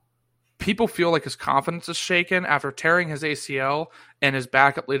people feel like his confidence is shaken after tearing his ACL and his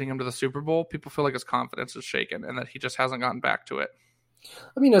backup leading him to the Super Bowl. People feel like his confidence is shaken and that he just hasn't gotten back to it.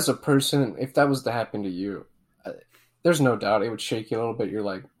 I mean, as a person, if that was to happen to you, there's no doubt it would shake you a little bit. You're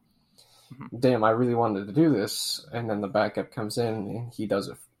like, damn, I really wanted to do this. And then the backup comes in and he does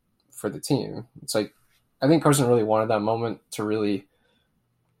it for the team. It's like, I think Carson really wanted that moment to really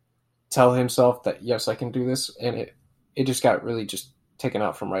tell himself that, yes, I can do this. And it just got really just taken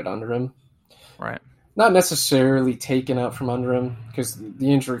out from right under him. Right. Not necessarily taken out from under him because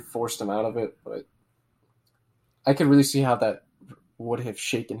the injury forced him out of it, but I could really see how that would have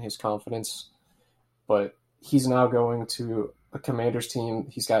shaken his confidence. But he's now going to a Commanders team.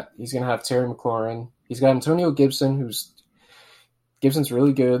 He's going to have Terry McLaurin. He's got Antonio Gibson, Gibson's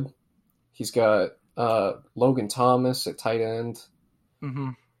really good. He's got Logan Thomas at tight end. Mm-hmm.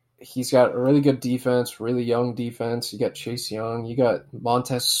 He's got a really good defense, really young defense. You got Chase Young. You got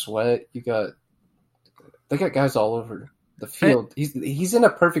Montez Sweat. They got guys all over the field. He's in a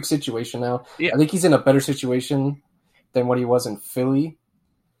perfect situation now. Yeah. I think he's in a better situation than what he was in Philly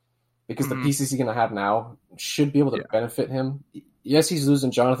because the pieces he's going to have now should be able to benefit him. Yes, he's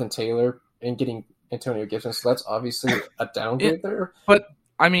losing Jonathan Taylor and getting Antonio Gibson, so that's obviously a downgrade there. But,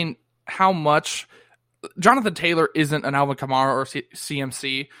 I mean, how much – Jonathan Taylor isn't an Alvin Kamara or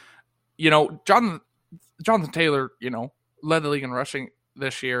CMC. Jonathan Taylor, led the league in rushing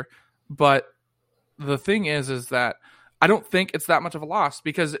this year, but the thing is that I don't think it's that much of a loss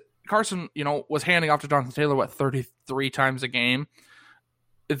because Carson, was handing off to Jonathan Taylor, 33 times a game.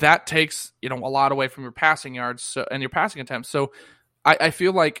 That takes, a lot away from your passing yards and your passing attempts. So I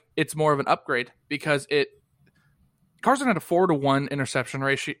feel like it's more of an upgrade because Carson had a 4-to-1 interception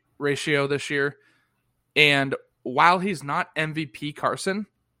ratio this year. And while he's not MVP Carson,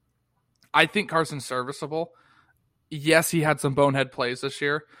 I think Carson's serviceable. Yes, he had some bonehead plays this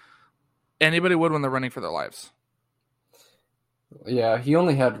year. Anybody would when they're running for their lives. Yeah, he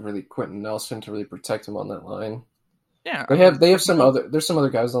only had really Quentin Nelson to really protect him on that line. Yeah, they have some other. There's some other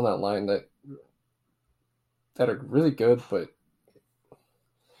guys on that line that are really good, but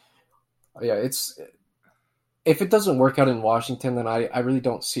yeah, if it doesn't work out in Washington, then I really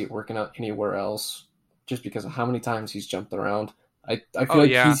don't see it working out anywhere else. Just because of how many times he's jumped around. I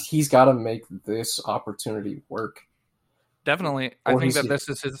feel he's got to make this opportunity work. Definitely. I think that this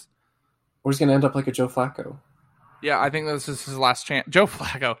is his... Or he's going to end up like a Joe Flacco. Yeah, I think this is his last chance. Joe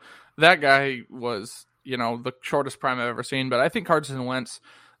Flacco, that guy was, the shortest prime I've ever seen. But I think Carson Wentz,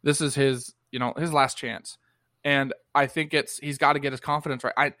 this is his, his last chance. And I think he's got to get his confidence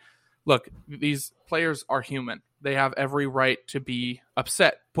right. Look, these players are human. They have every right to be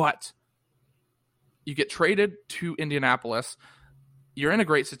upset. But you get traded to Indianapolis. You're in a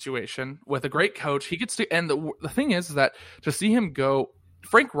great situation with a great coach. He gets to, and the thing is that to see him go,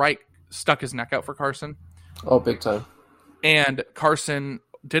 Frank Reich stuck his neck out for Carson. Oh, big time. And Carson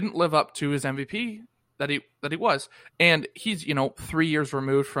didn't live up to his MVP that he was. And he's, 3 years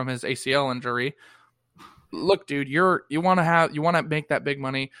removed from his ACL injury. Look, dude, you want to make that big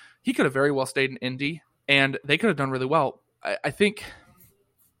money. He could have very well stayed in Indy and they could have done really well. I think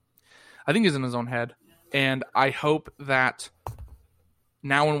he's in his own head, and I hope that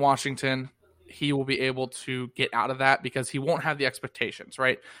now in Washington, he will be able to get out of that because he won't have the expectations,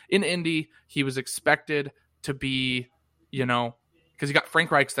 right? In Indy, he was expected to be, because you got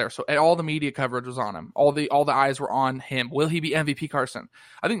Frank Reich's there, so all the media coverage was on him. All the eyes were on him. Will he be MVP Carson?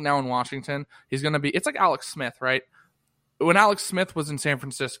 I think now in Washington, he's going to be. It's like Alex Smith, right? When Alex Smith was in San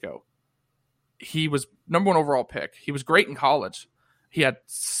Francisco, he was number 1 overall pick. He was great in college. He had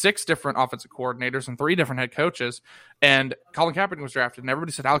 6 different offensive coordinators and 3 different head coaches. And Colin Kaepernick was drafted, and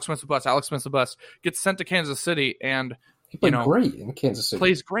everybody said Alex Smith's a bust. Alex Smith's a bust. Gets sent to Kansas City, and he played great in Kansas City.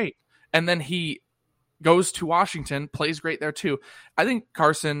 Plays great, and then he goes to Washington, plays great there too. I think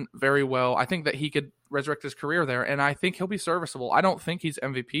Carson very well. I think that he could resurrect his career there, and I think he'll be serviceable. I don't think he's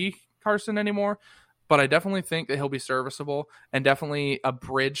MVP Carson anymore, but I definitely think that he'll be serviceable and definitely a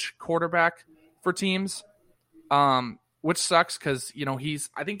bridge quarterback for teams. Which sucks because he's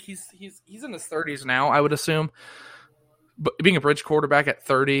in his 30s now, I would assume. But being a bridge quarterback at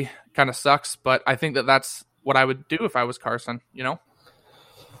 30 kind of sucks. But I think that that's what I would do if I was Carson.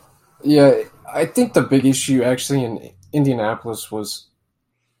 Yeah, I think the big issue actually in Indianapolis was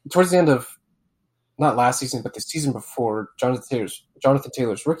towards the end of not last season, but the season before Jonathan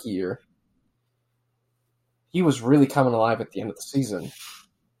Taylor's rookie year. He was really coming alive at the end of the season,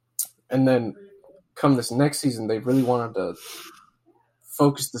 and then come this next season, they really wanted to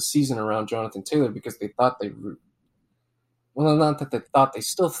focus the season around Jonathan Taylor because they thought not that they thought, they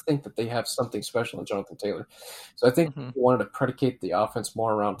still think that they have something special in Jonathan Taylor. So I think they wanted to predicate the offense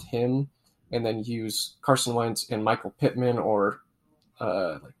more around him and then use Carson Wentz and Michael Pittman or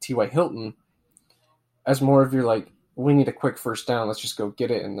like T.Y. Hilton as more of your we need a quick first down, let's just go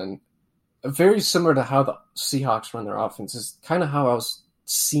get it. And then very similar to how the Seahawks run their offense is kind of how I was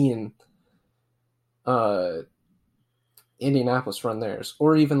seeing Indianapolis run theirs,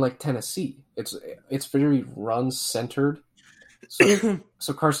 or even like Tennessee. It's very run centered,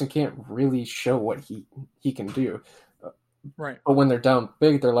 so Carson can't really show what he can do. Right. But when they're down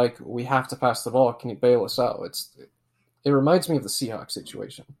big, they're like, we have to pass the ball. Can you bail us out? It reminds me of the Seahawks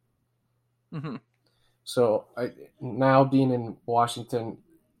situation. Mm-hmm. So now being in Washington,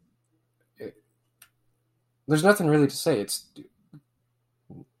 there's nothing really to say. It's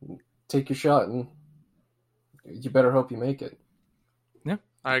take your shot and you better hope you make it. Yeah,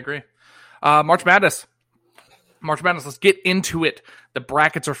 I agree. March Madness. Let's get into it. The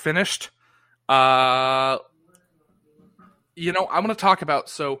brackets are finished. I want to talk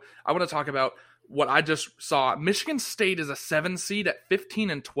about what I just saw. Michigan State is a 7 seed at 15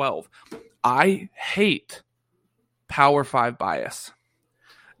 and 12. I hate Power 5 bias.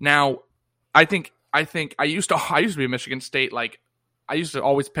 Now, I think I used to be a Michigan State, like I used to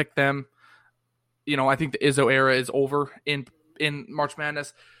always pick them. I think the Izzo era is over in March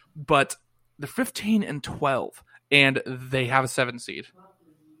Madness, but they're 15 and 12 and they have a 7 seed.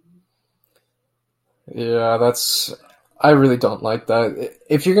 Yeah, I really don't like that.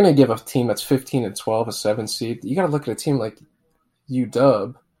 If you're going to give a team that's 15 and 12 a 7 seed, you got to look at a team like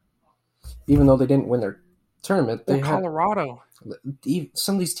UW. Even though they didn't win their tournament, they had Colorado.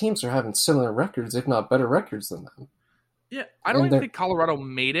 Some of these teams are having similar records, if not better records than them. Yeah, I don't even think Colorado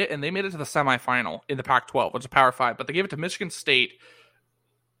made it, and they made it to the semifinal in the Pac-12, which is Power 5, but they gave it to Michigan State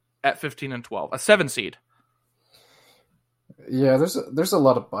at 15 and 12, a 7 seed. Yeah, there's a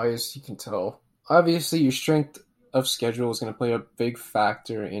lot of bias, you can tell. Obviously, your strength of schedule is going to play a big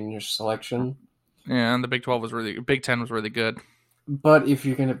factor in your selection. Yeah, and the Big 10 was really good. But if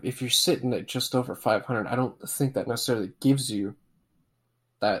you're sitting at just over 500, I don't think that necessarily gives you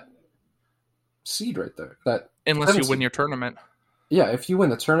that seed right there. Unless you win your tournament. Yeah, if you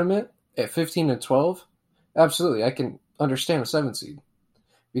win the tournament at 15 and 12, absolutely, I can understand a 7 seed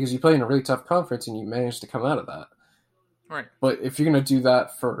because you play in a really tough conference and you manage to come out of that. Right. But if you're going to do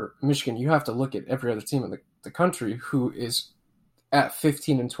that for Michigan, you have to look at every other team in the country who is at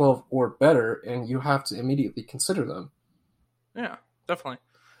 15 and 12 or better, and you have to immediately consider them. Yeah, definitely.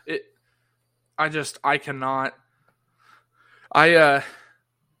 That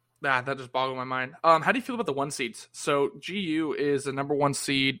just boggled my mind. How do you feel about the 1 seeds? So GU is the number 1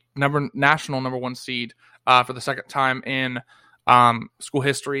 seed, national number 1 seed for the second time in school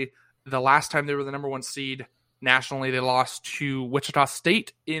history. The last time they were the number 1 seed nationally, they lost to Wichita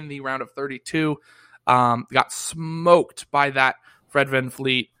State in the round of 32. Got smoked by that Fred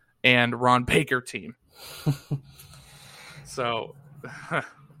VanVleet and Ron Baker team. So,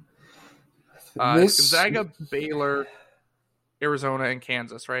 Gonzaga, Baylor, Arizona, and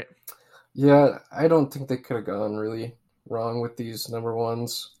Kansas, right? Yeah, I don't think they could have gone really wrong with these number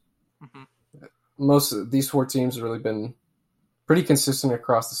 1s. Mm-hmm. Most of these 4 teams have really been pretty consistent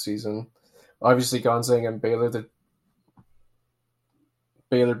across the season. Obviously, Gonzaga and Baylor,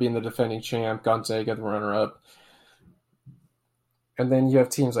 Baylor being the defending champ, Gonzaga the runner-up. And then you have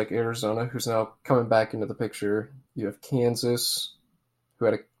teams like Arizona, who's now coming back into the picture. You have Kansas,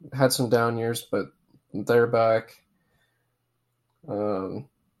 who had some down years, but they're back.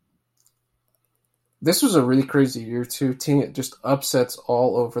 This was a really crazy year, too. Team just upsets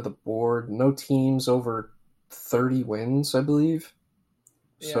all over the board. No teams over 30 wins, I believe.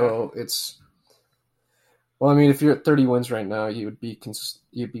 Yeah. So it's... Well, I mean, if you're at 30 wins right now, you'd be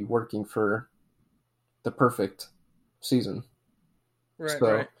working for the perfect season. Right,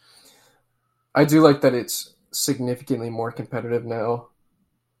 so, right. I do like that it's significantly more competitive now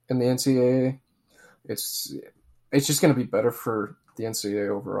in the NCAA. It's just going to be better for the NCAA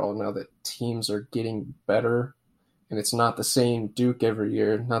overall now that teams are getting better, and it's not the same Duke every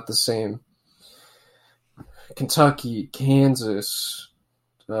year, not the same Kentucky, Kansas,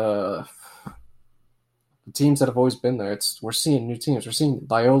 the teams that have always been there. We're seeing new teams. We're seeing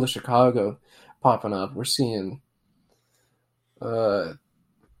Loyola Chicago popping up. We're seeing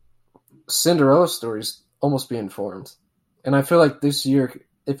Cinderella stories almost being formed. And I feel like this year,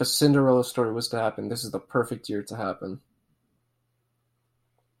 if a Cinderella story was to happen, this is the perfect year to happen.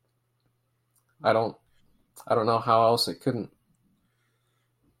 I don't know how else it couldn't.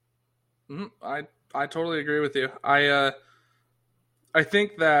 I totally agree with you. I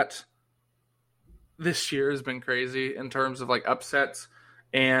think that this year has been crazy in terms of like upsets,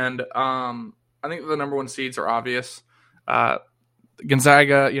 and I think the number 1 seeds are obvious.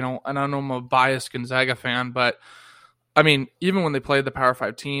 Gonzaga, and I know I'm a biased Gonzaga fan, but I mean, even when they played the Power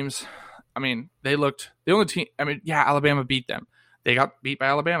 5 teams, I mean, they looked the only team. I mean, yeah, Alabama beat them. They got beat by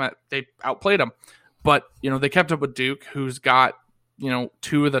Alabama. They outplayed them, but they kept up with Duke, who's got 2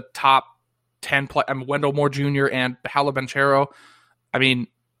 of the top 10 play. I mean, Wendell Moore Jr. and Paolo Banchero. I mean,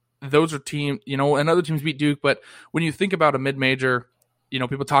 those are teams, and other teams beat Duke. But when you think about a mid-major,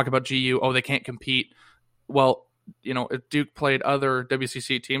 people talk about GU. Oh, they can't compete. Well, if Duke played other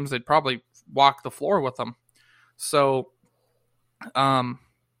WCC teams, they'd probably walk the floor with them. So, I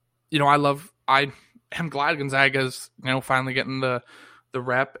am glad Gonzaga's, finally getting the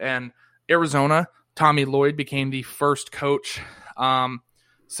rep. And Arizona, Tommy Lloyd became the first coach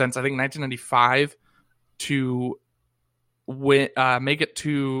since I think 1995 to make it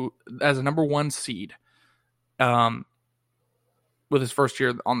to as a number 1 seed with his first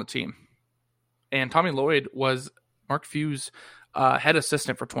year on the team. And Tommy Lloyd was Mark Few's head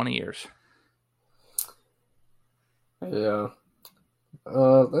assistant for 20 years. Yeah.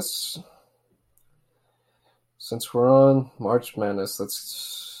 Since we're on March Madness,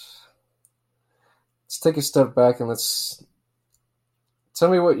 let's take a step back and let's tell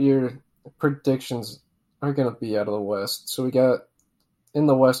me what your predictions are going to be out of the West. So in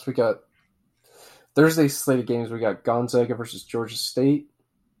the West, we got Thursday slated games. We got Gonzaga versus Georgia State,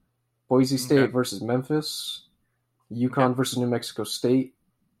 Boise State versus Memphis, UConn versus New Mexico State,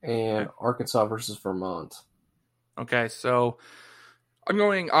 and Arkansas versus Vermont. Okay, so I'm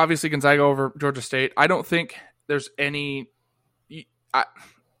going, obviously, Gonzaga over Georgia State. I don't think there's any...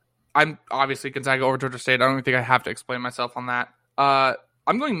 I'm obviously Gonzaga over Georgia State. I don't think I have to explain myself on that.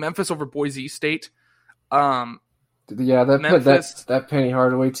 I'm going Memphis over Boise State. That Penny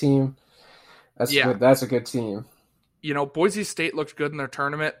Hardaway team, good. That's a good team. Boise State looked good in their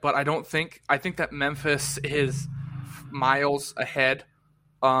tournament, but I think that Memphis is miles ahead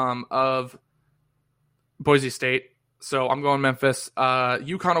of Boise State. So I'm going Memphis.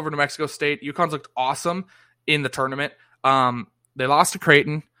 UConn over New Mexico State. UConn's looked awesome in the tournament. They lost to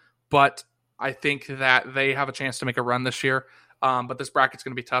Creighton, but I think that they have a chance to make a run this year. But this bracket's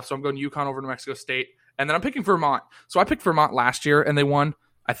going to be tough. So I'm going UConn over New Mexico State. And then I'm picking Vermont. So I picked Vermont last year, and they won,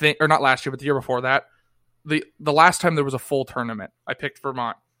 I think, or not last year, but the year before that. The last time there was a full tournament, I picked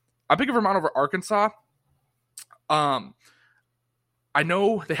Vermont. I'm picking Vermont over Arkansas. I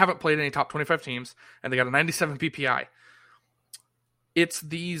know they haven't played any top 25 teams, and they got a 97 PPI. It's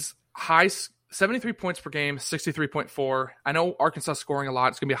these high 73 points per game, 63.4. I know Arkansas scoring a lot.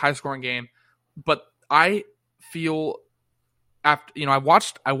 It's going to be a high-scoring game. But I feel after I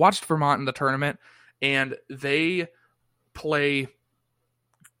watched Vermont in the tournament, and they play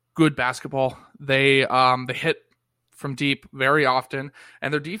good basketball. They hit from deep very often,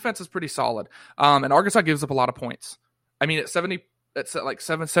 and their defense is pretty solid. And Arkansas gives up a lot of points. I mean, it's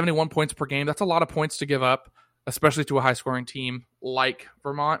 71 points per game. That's a lot of points to give up, especially to a high-scoring team like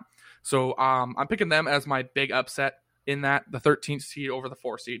Vermont. So I'm picking them as my big upset in that, the 13th seed over the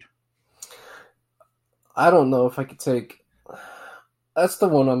 4 seed. I don't know if I could take... That's the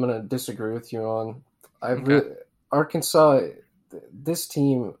one I'm going to disagree with you on. Arkansas, this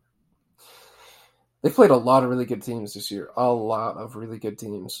team, they played a lot of really good teams this year. A lot of really good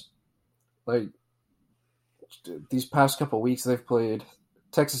teams. Like, these past couple of weeks, they've played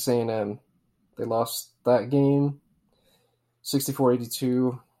Texas A&M. They lost that game,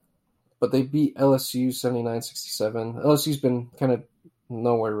 64-82. But they beat LSU 79-67. LSU's been kind of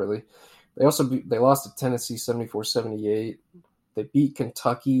nowhere, really. They lost to Tennessee 74-78. They beat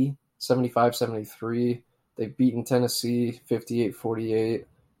Kentucky 75-73. They've beaten Tennessee 58-48.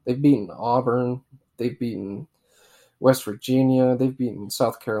 They've beaten Auburn. They've beaten West Virginia. They've beaten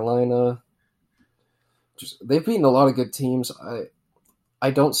South Carolina. They've beaten a lot of good teams.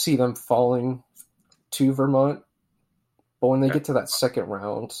 I don't see them falling to Vermont. But when they get to that second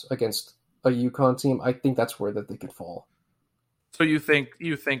round against a UConn team, I think that's where that they could fall. So you think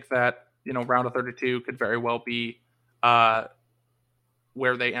that round of 32 could very well be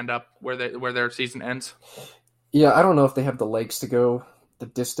where they end up, where their season ends? Yeah, I don't know if they have the legs to go the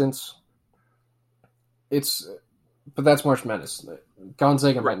distance. But that's March Madness.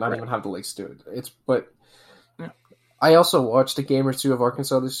 Gonzaga might not even have the legs to do it. I also watched a game or two of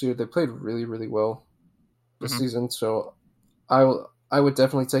Arkansas this year. They played really, really well this season, so I would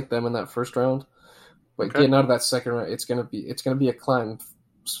definitely take them in that first round. But getting out of that second round, it's gonna be a climb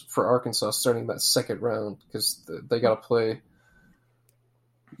for Arkansas starting that second round, because they got to play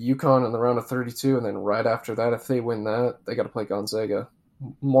UConn in the round of 32, and then right after that, if they win that, they got to play Gonzaga.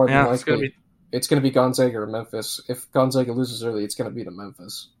 More than likely, it's going to be Gonzaga or Memphis. If Gonzaga loses early, it's going to be to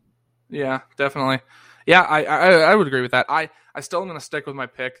Memphis. Yeah, definitely. Yeah, I would agree with that. I still am going to stick with my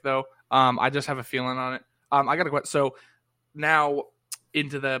pick, though. I just have a feeling on it. I got to go. So now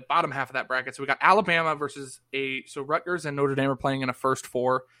into the bottom half of that bracket. So we got Alabama versus so Rutgers and Notre Dame are playing in a first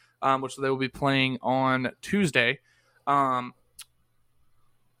 4, which they will be playing on Tuesday. Rutgers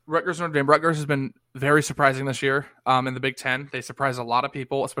and Notre Dame. Rutgers has been very surprising this year in the Big Ten. They surprised a lot of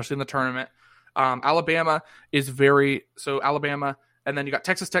people, especially in the tournament. Alabama And then you got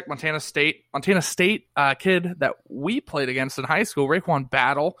Texas Tech, Montana State. Montana State kid that we played against in high school, Raekwon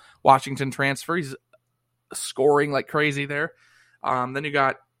Battle, Washington transfer. He's scoring like crazy there. Then you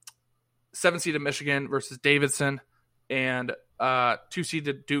got 7-seeded Michigan versus Davidson, and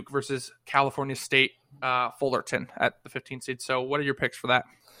 2-seeded Duke versus California State Fullerton at the 15th seed. So what are your picks for that?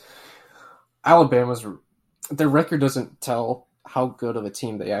 Alabama's their record doesn't tell how good of a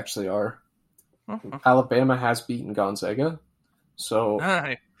team they actually are. Uh-huh. Alabama has beaten Gonzaga. So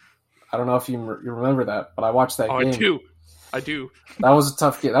I don't know if you remember that, but I watched that game. I do. That was a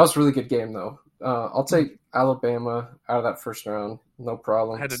tough game. That was a really good game, though. I'll take Alabama out of that first round. No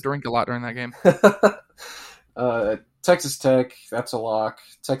problem. I had to drink a lot during that game. Texas Tech, that's a lock.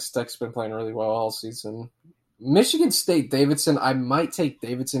 Texas Tech's been playing really well all season. Michigan State, Davidson. I might take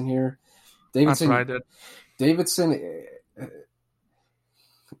Davidson here. That's what I did. Davidson,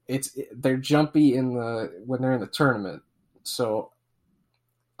 they're jumpy when they're in the tournament. So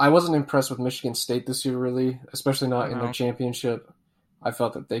I wasn't impressed with Michigan State this year, really, especially not in their championship. I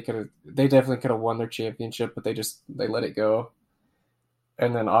felt that they definitely could have won their championship, but they let it go.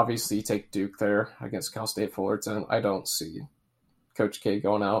 And then obviously you take Duke there against Cal State Fullerton. I don't see Coach K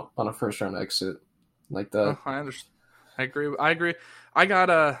going out on a first round exit like that. I understand. I agree. I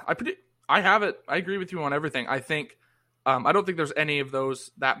have it. I agree with you on everything. I think I don't think there's any of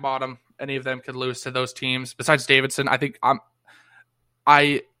those that bottom. Any of them could lose to those teams besides Davidson. I think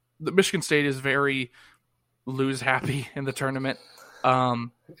the Michigan State is very lose happy in the tournament.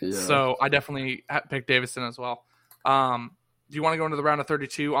 So I definitely picked Davidson as well. Do you want to go into the round of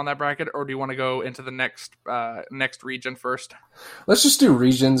 32 on that bracket, or do you want to go into the next region first? Let's just do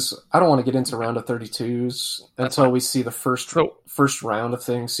regions. I don't want to get into round of 32s until we see the first round of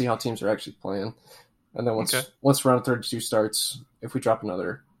things, see how teams are actually playing. And then once round of 32 starts, if we drop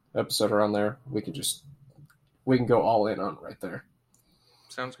another episode around there, we can go all in on right there.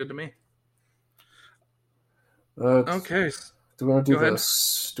 Sounds good to me. Okay. Do we want to do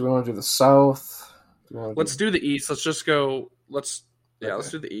this? Do we want to do the South? Let's do the East. Let's just go. Let's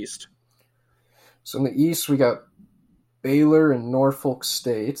do the East. So in the East, we got Baylor and Norfolk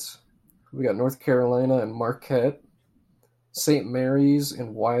State. We got North Carolina and Marquette. St. Mary's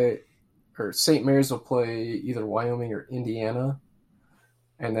and St. Mary's will play either Wyoming or Indiana.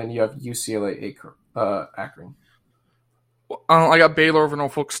 And then you have UCLA Akron. I got Baylor over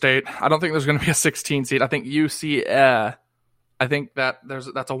Norfolk State. I don't think there's going to be a 16 seed. I think I think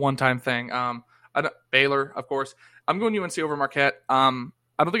that's a one-time thing. Baylor, of course. I'm going UNC over Marquette. I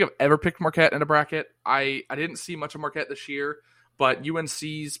don't think I've ever picked Marquette in a bracket. I didn't see much of Marquette this year, but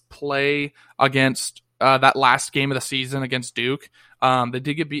UNC's play against that last game of the season against Duke, they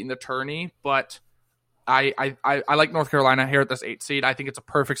did get beaten in the tourney, but I like North Carolina here at this 8 seed. I think it's a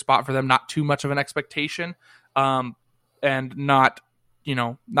perfect spot for them. Not too much of an expectation, and not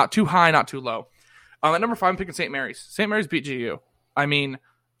too high, not too low. At number 5, I'm picking St. Mary's. St. Mary's beat GU. I mean,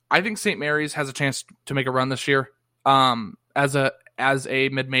 I think St. Mary's has a chance to make a run this year. As a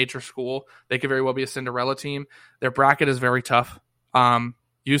mid-major school, they could very well be a Cinderella team. Their bracket is very tough.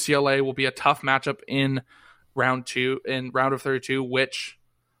 UCLA will be a tough matchup in round of 32, which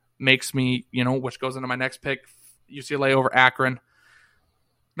makes me, which goes into my next pick, UCLA over Akron.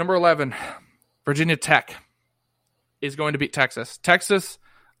 Number 11, Virginia Tech is going to beat Texas. Texas,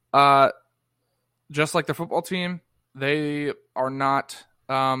 just like the football team, they are not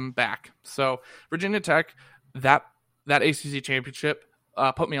back. So Virginia Tech, that ACC championship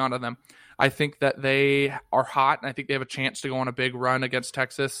put me onto them. I think that they are hot, and I think they have a chance to go on a big run against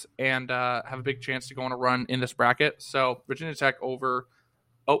Texas and have a big chance to go on a run in this bracket. So Virginia Tech over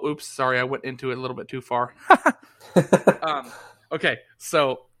 – oh, oops, sorry, I went into it a little bit too far. Okay,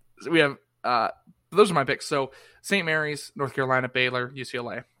 so we have those are my picks. So St. Mary's, North Carolina, Baylor,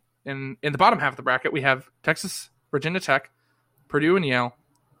 UCLA. In the bottom half of the bracket, we have Texas, Virginia Tech, Purdue and Yale,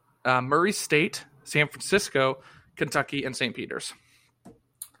 Murray State, San Francisco, Kentucky, and St. Peter's.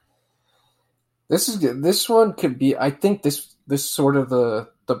 This is good. This one could be. I think this sort of the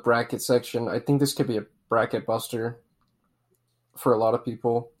bracket section. I think this could be a bracket buster for a lot of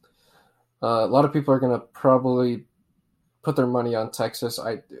people. A lot of people are going to probably put their money on Texas.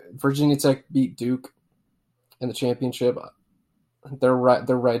 Virginia Tech beat Duke in the championship. They're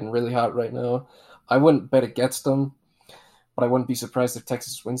riding really hot right now. I wouldn't bet against them, but I wouldn't be surprised if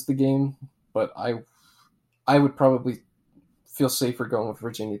Texas wins the game. But I would probably feel safer going with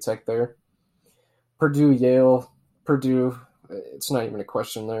Virginia Tech there. Purdue, Yale, it's not even a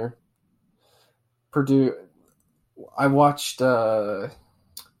question there. Purdue, I watched, who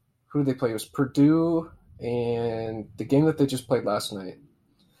did they play? It was Purdue and the game that they just played last night.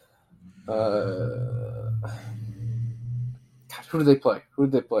 God, who did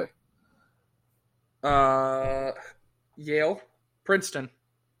they play? Yale, Princeton.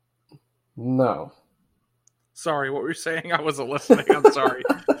 No. Sorry, what were you saying? I wasn't listening. I'm sorry.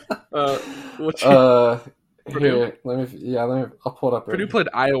 Here, let me. I'll pull it up. Purdue played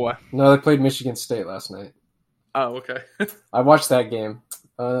Iowa. No, they played Michigan State last night. Oh, okay. I watched that game.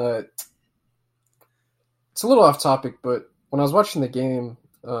 It's a little off topic, but when I was watching the game,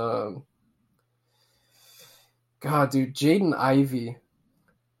 God, dude, Jaden Ivey,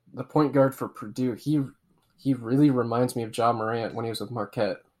 the point guard for Purdue, he really reminds me of Ja Morant when he was with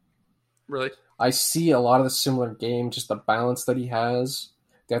Marquette. Really? I see a lot of the similar game, just the balance that he has,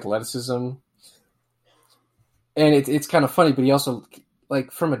 the athleticism. And it's kind of funny, but he also,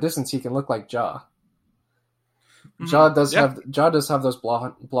 like, from a distance, he can look like Ja. Ja does have those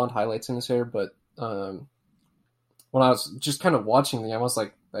blonde highlights in his hair, but when I was just kind of watching the game, I was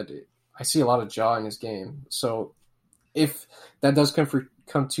like, I see a lot of Ja in his game. So if that does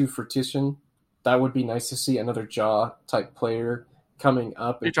come to fruition, that would be nice to see another Ja type player coming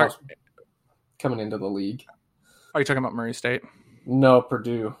up and coming into the league. Are you talking about Murray State? No,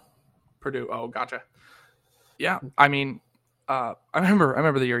 Purdue. Oh, gotcha. Yeah, I mean, I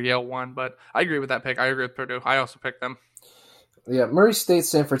remember the year Yale won, but I agree with that pick. I agree with Purdue. I also picked them. Yeah, Murray State,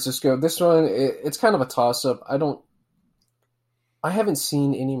 San Francisco. This one, it's kind of a toss-up. I haven't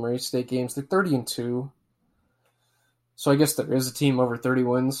seen any Murray State games. They're 30-2. So I guess there is a team over 30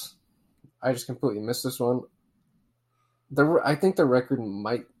 wins. I just completely missed this one. I think the record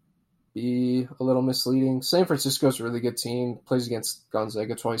might be a little misleading. San Francisco's a really good team. Plays against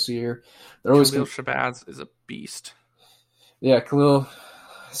Gonzaga twice a year. They're always Khalil Shabazz is a beast. Yeah, Khalil,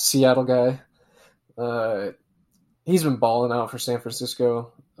 Seattle guy. He's been balling out for San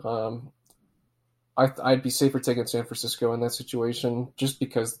Francisco. I'd be safer taking San Francisco in that situation just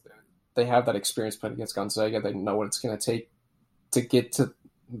because they have that experience playing against Gonzaga. They know what it's going to take to get to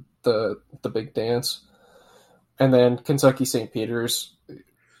the big dance. And then Kentucky, St. Peter's.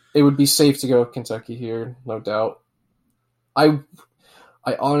 It would be safe to go Kentucky here, no doubt. I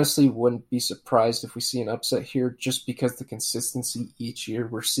honestly wouldn't be surprised if we see an upset here just because the consistency each year.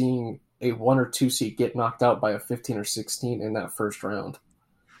 We're seeing a 1 or 2 seed get knocked out by a 15 or 16 in that first round.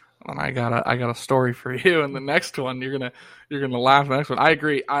 And I got a story for you. And the next one, you're gonna laugh. The next one, I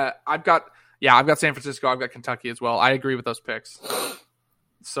agree. I've got San Francisco. I've got Kentucky as well. I agree with those picks.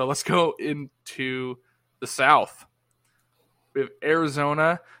 So let's go into the South. We have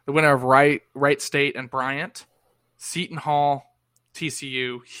Arizona, the winner of Wright State and Bryant, Seton Hall,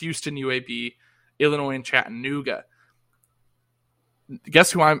 TCU, Houston, UAB, Illinois, and Chattanooga.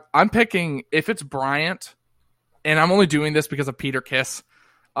 Guess who I'm picking? If it's Bryant, and I'm only doing this because of Peter Kiss,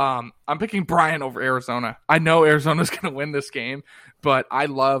 I'm picking Bryant over Arizona. I know Arizona's going to win this game, but I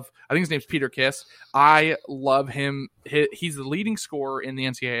think his name's Peter Kiss. I love him. He's the leading scorer in the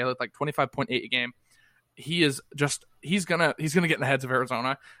NCAA with like 25.8 a game. He's gonna get in the heads of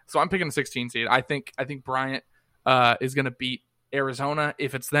Arizona. So I'm picking a 16 seed. I think Bryant is gonna beat Arizona.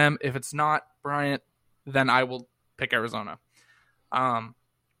 If it's them, if it's not Bryant, then I will pick Arizona. I'm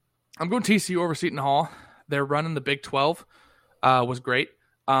going TCU over Seton Hall. Their run in the Big 12 was great.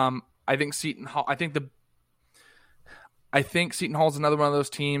 I think Seton Hall. I think Seton Hall is another one of those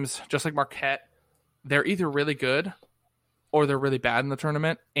teams, just like Marquette. They're either really good or they're really bad in the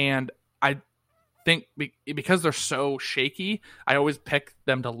tournament, and I think because they're so shaky, I always pick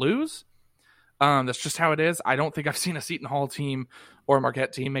them to lose. That's just how it is. I don't think I've seen a Seton Hall team or a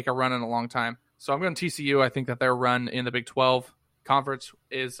Marquette team make a run in a long time. So I'm going TCU. I think that their run in the Big 12 conference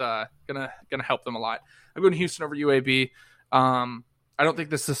is gonna help them a lot. I'm going Houston over UAB. I don't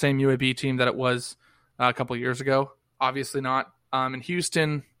think this is the same UAB team that it was a couple of years ago. Obviously not. And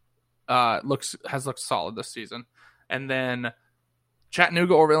Houston has looked solid this season. And then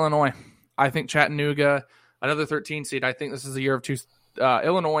Chattanooga over Illinois. I think Chattanooga, another 13 seed. I think this is a year of two.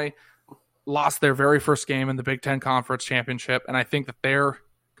 Illinois lost their very first game in the Big Ten Conference Championship, and I think that they're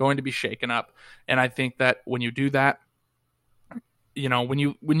going to be shaken up. And I think that when you do that, when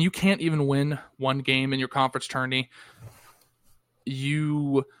you can't even win one game in your conference tourney,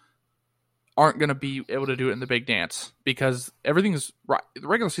 you aren't going to be able to do it in the big dance because everything's right. The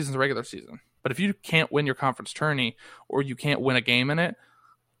regular season is a regular season. But if you can't win your conference tourney or you can't win a game in it,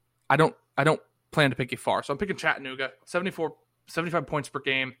 I don't plan to pick you far. So I'm picking Chattanooga, 75 points per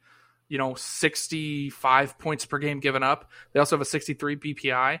game, 65 points per game given up. They also have a 63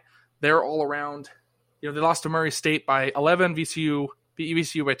 BPI. They're all around. They lost to Murray State by 11, VCU beat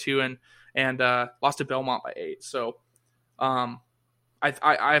VCU by 2, and lost to Belmont by 8. So I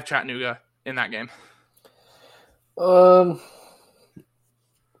have Chattanooga in that game.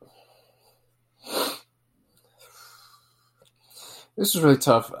 This is really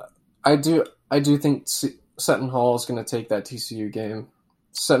tough. I do think Seton Hall is going to take that TCU game.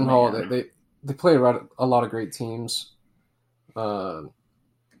 Seton Hall, they play a lot of great teams.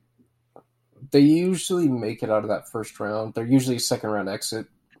 They usually make it out of that first round. They're usually a second round exit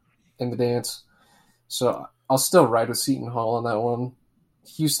in the dance. So I'll still ride with Seton Hall on that one.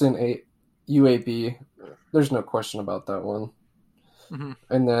 Houston UAB, there's no question about that one. Mm-hmm.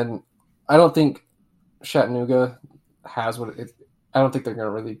 And then I don't think Chattanooga has I don't think they're going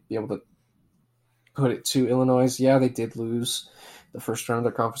to really be able to put it to Illinois. Yeah, they did lose the first round of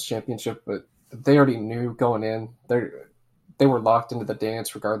their conference championship, but they already knew going in. They were locked into the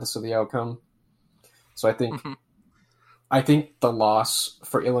dance regardless of the outcome. So I think the loss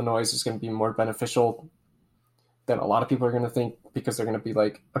for Illinois is going to be more beneficial than a lot of people are going to think, because they're going to be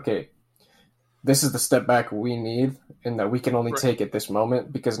like, okay, this is the step back we need, and that we can only take at this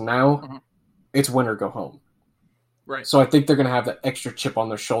moment, because now it's win or go home. Right. So I think they're going to have that extra chip on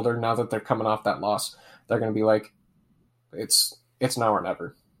their shoulder now that they're coming off that loss. They're going to be like, it's now or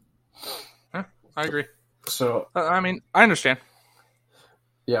never. I agree. So I mean, I understand.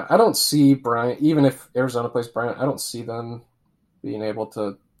 Yeah, I don't see Bryant, even if Arizona plays Bryant, I don't see them being able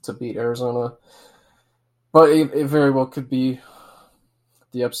to beat Arizona. But it very well could be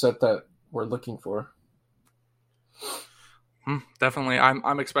the upset that we're looking for. Definitely.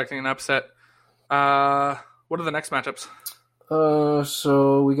 I'm expecting an upset. What are the next matchups?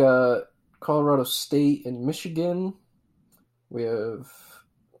 So we got Colorado State and Michigan. We have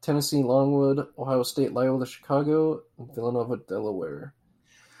Tennessee Longwood, Ohio State, Loyola Chicago, and Villanova Delaware.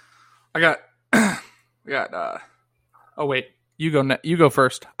 We got oh wait, you go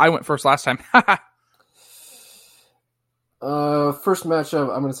first. I went first last time. First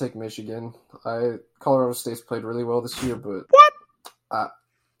matchup, I'm going to take Michigan. Colorado State's played really well this year, but what?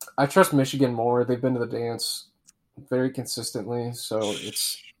 I trust Michigan more. They've been to the dance very consistently, so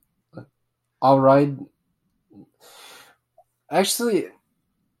it's I'll ride. Actually,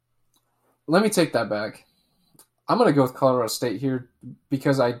 let me take that back. I'm going to go with Colorado State here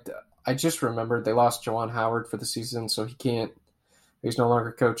because I just remembered they lost Juwan Howard for the season, so he's no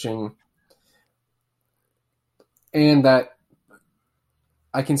longer coaching. And that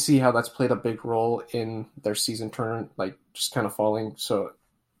I can see how that's played a big role in their season turn, like just kind of falling. So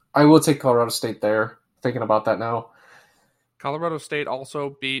I will take Colorado State there, thinking about that now. Colorado State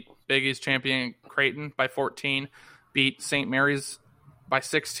also beat Big East champion Creighton by 14, beat St. Mary's by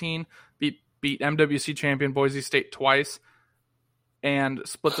 16, beat MWC champion Boise State twice, and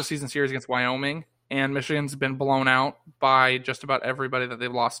split the season series against Wyoming. And Michigan's been blown out by just about everybody that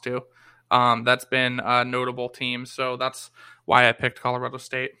they've lost to. That's been a notable team, so that's why I picked Colorado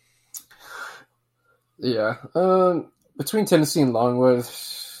State. Yeah. Between Tennessee and Longwood,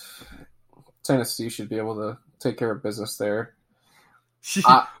 Tennessee should be able to take care of business there.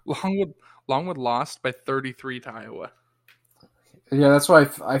 Longwood lost by 33 to Iowa. Yeah, that's why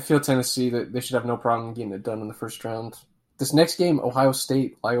I feel Tennessee, that they should have no problem getting it done in the first round. This next game, Ohio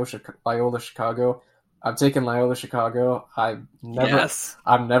State, Loyola Chicago. I'm taking Loyola Chicago. I'm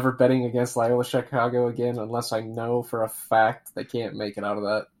never betting against Loyola Chicago again unless I know for a fact they can't make it out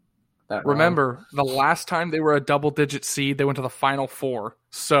of that Remember, round. The last time they were a double-digit seed, they went to the Final Four.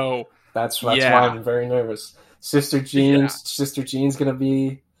 So that's why I'm very nervous. Sister Jean's going to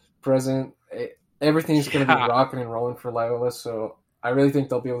be present. Everything's going to be rocking and rolling for Loyola, so I really think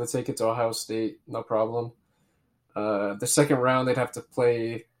they'll be able to take it to Ohio State, no problem. The second round, they'd have to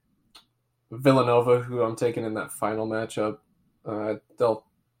play Villanova, who I'm taking in that final matchup.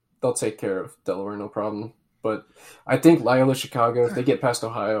 They'll take care of Delaware, no problem. But I think Loyola Chicago, if they get past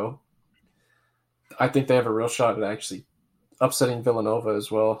Ohio, I think they have a real shot at actually upsetting Villanova as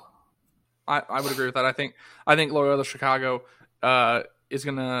well. I would agree with that. I think Loyola Chicago is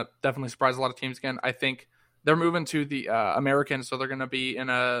going to definitely surprise a lot of teams again. I think they're moving to the American, so they're going to be in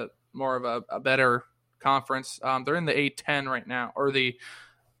a more of a better conference. They're in the A10 right now, or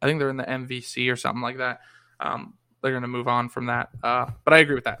I think they're in the MVC or something like that. They're going to move on from that. But I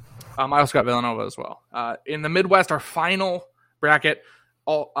agree with that. I also got Villanova as well. In the Midwest, our final bracket.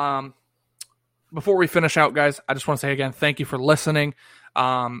 Before we finish out, guys, I just want to say again, thank you for listening.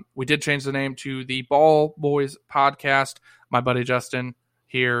 We did change the name to the Ball Boys Podcast. My buddy Justin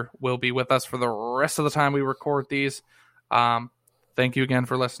here will be with us for the rest of the time we record these. Thank you again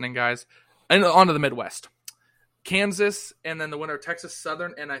for listening, guys. And on to the Midwest. Kansas, and then the winner of Texas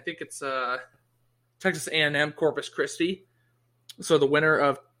Southern, and I think it's Texas A&M Corpus Christi. So the winner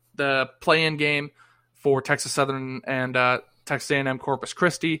of the play-in game for Texas Southern and Texas A&M Corpus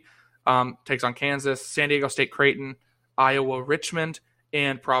Christi takes on Kansas, San Diego State Creighton, Iowa Richmond,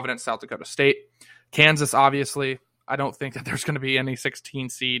 and Providence South Dakota State. Kansas, obviously, I don't think that there's going to be any 16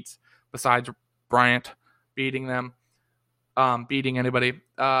 seeds besides Bryant beating them, beating anybody.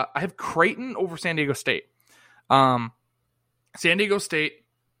 I have Creighton over San Diego State. San Diego State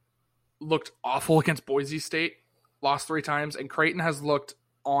looked awful against Boise State, lost 3 times, and Creighton has looked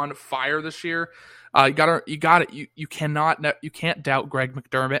on fire this year. You can't doubt Greg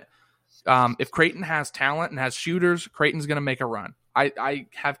McDermott. If Creighton has talent and has shooters, Creighton's going to make a run. I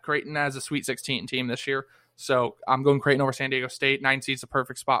have Creighton as a Sweet 16 team this year, so I'm going Creighton over San Diego State. 9 seeds, a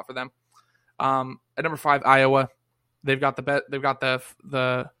perfect spot for them. At number 5, Iowa. They've got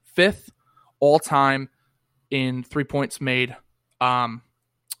the 5th all time in 3 points made.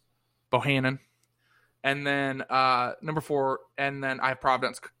 Bohannon, and then number 4, and then I have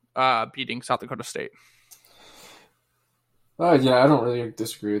Providence beating South Dakota State. Yeah, I don't really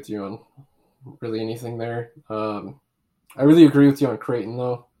disagree with you on really anything there. I really agree with you on Creighton,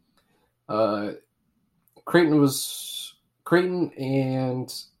 though. Creighton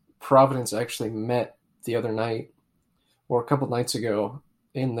and Providence actually met the other night, or a couple nights ago,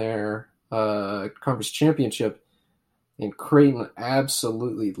 in their conference championship, and Creighton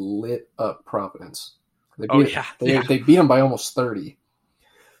absolutely lit up Providence. They beat them by almost 30.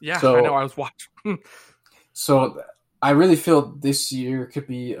 Yeah, so, I know. I was watching. So I really feel this year could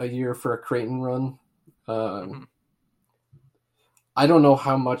be a year for a Creighton run. I don't know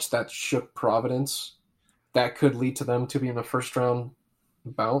how much that shook Providence. That could lead to them to be in the first round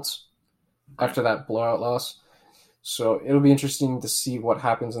bounce after that blowout loss. So it'll be interesting to see what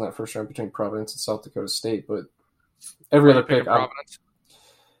happens in that first round between Providence and South Dakota State. But every other pick, Providence.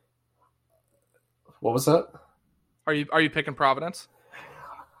 What was that? Are you picking Providence?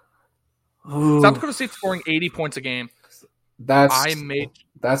 Ooh. South Dakota State's scoring 80 points a game.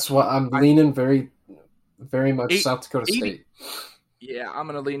 That's what I'm leaning very, very much South Dakota 80. State. Yeah, I'm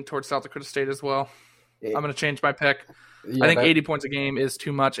going to lean towards South Dakota State as well. I'm going to change my pick. Yeah, I think 80 points a game is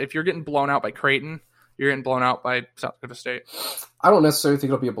too much. If you're getting blown out by Creighton, you're getting blown out by South Dakota State. I don't necessarily think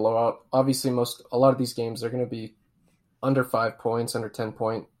it'll be a blowout. Obviously, a lot of these games are going to be under 5 points, under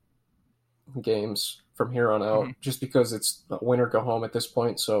 10-point games from here on out, just because it's win or go home at this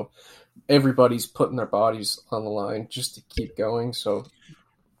point. So everybody's putting their bodies on the line just to keep going. So,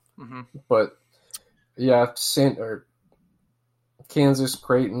 but yeah, Kansas,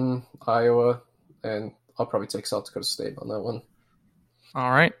 Creighton, Iowa, and I'll probably take South Dakota State on that one.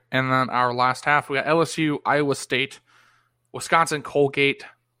 All right. And then our last half, we got LSU, Iowa State, Wisconsin, Colgate,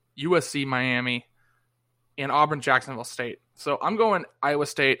 USC, Miami, and Auburn, Jacksonville State. So I'm going Iowa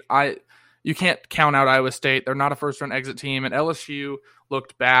State. You can't count out Iowa State. They're not a first-round exit team, and LSU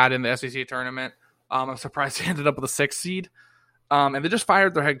looked bad in the SEC tournament. I'm surprised they ended up with a 6th seed, and they just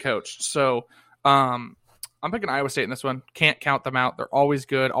fired their head coach. So I'm picking Iowa State in this one. Can't count them out. They're always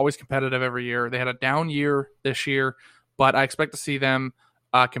good, always competitive every year. They had a down year this year, but I expect to see them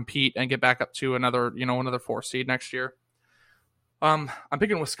compete and get back up to another 4th seed next year. I'm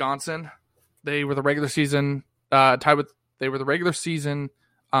picking Wisconsin. They were the regular season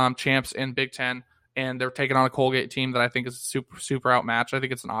champs in Big Ten, and they're taking on a Colgate team that I think is super outmatched. I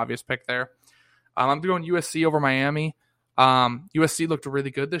think it's an obvious pick there. I'm going USC over Miami. USC looked really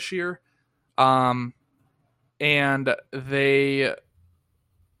good this year, and USC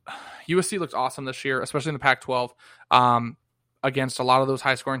looked awesome this year, especially in the Pac-12 against a lot of those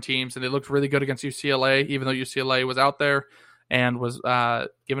high-scoring teams, and they looked really good against UCLA, even though UCLA was out there and was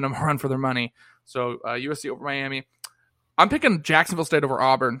giving them a run for their money. So USC over Miami. I'm picking Jacksonville State over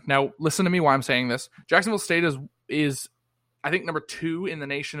Auburn. Now, listen to me why I'm saying this. Jacksonville State is I think, number 2 in the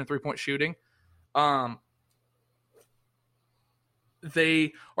nation in three-point shooting.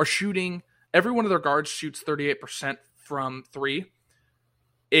 They are shooting – every one of their guards shoots 38% from 3.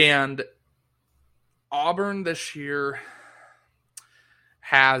 And Auburn this year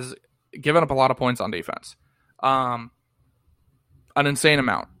has given up a lot of points on defense. An insane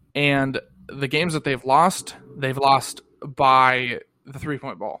amount. And the games that they've lost by the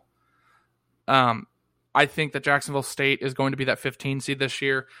three-point ball. I think that Jacksonville State is going to be that 15 seed this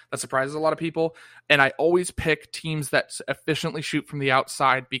year. That surprises a lot of people. And I always pick teams that efficiently shoot from the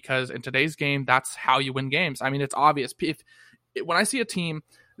outside because in today's game, that's how you win games. I mean, it's obvious. When I see a team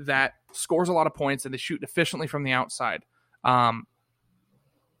that scores a lot of points and they shoot efficiently from the outside, now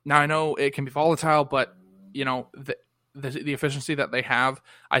I know it can be volatile, but you know the efficiency that they have,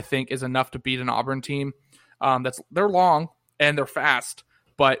 I think, is enough to beat an Auburn team. They're long and they're fast,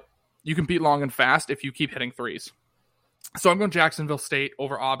 but you can beat long and fast if you keep hitting threes. So I'm going Jacksonville State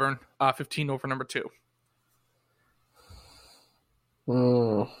over Auburn, 15 over number 2.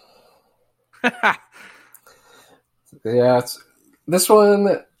 Yeah, this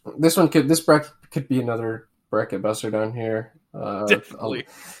bracket could be another bracket buster down here. Definitely.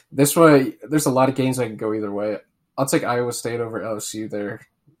 This way, there's a lot of games that can go either way. I'll take Iowa State over LSU there.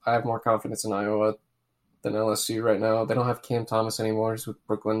 I have more confidence in Iowa than LSU right now. They don't have Cam Thomas anymore. He's with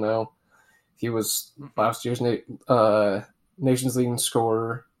Brooklyn now. He was last year's nation's leading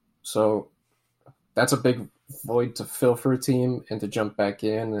scorer. So that's a big void to fill for a team and to jump back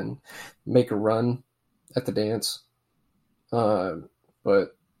in and make a run at the dance.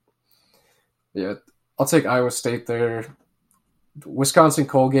 But yeah, I'll take Iowa State there. Wisconsin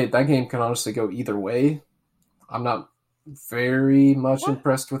Colgate, that game can honestly go either way. I'm not very much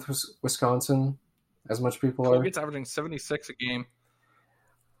impressed with Wisconsin as much people are. Colgate's averaging 76 a game.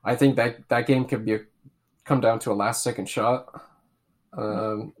 I think that game could come down to a last second shot.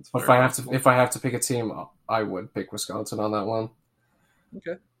 If I have to pick a team, I would pick Wisconsin on that one.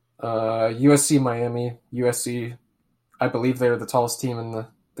 Okay. USC Miami. USC, I believe they're the tallest team in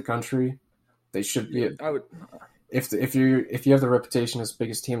the country. They should be. I would. If you have the reputation as the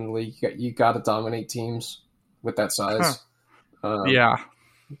biggest team in the league, you got to dominate teams with that size. Yeah.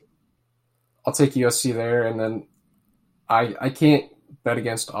 I'll take USC there, and then I can't bet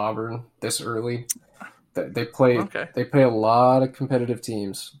against Auburn this early. They play a lot of competitive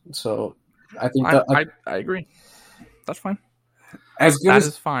teams, so I think I agree. That's fine. As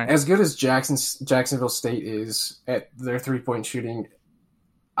good as Jacksonville State is at their 3-point shooting,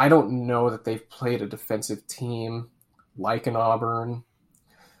 I don't know that they've played a defensive team like an Auburn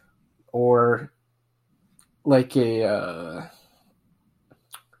or like a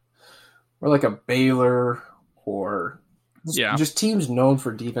Baylor or just teams known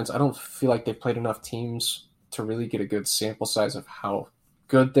for defense. I don't feel like they've played enough teams to really get a good sample size of how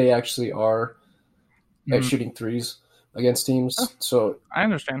good they actually are at shooting threes against teams. So I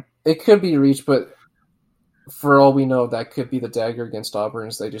understand. It could be reach, but for all we know, that could be the dagger against Auburn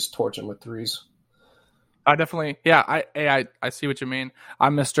as they just torch them with threes. I definitely, I see what you mean.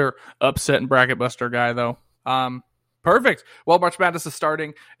 I'm Mr. Upset and Bracket Buster guy, though. Perfect. Well, March Madness is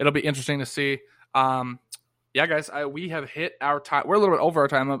starting. It'll be interesting to see. Yeah, guys, we have hit our time. We're a little bit over our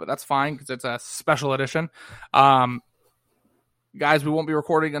time, but that's fine because it's a special edition. Guys, we won't be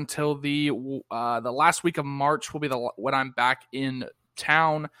recording until the last week of March. Will be when I'm back in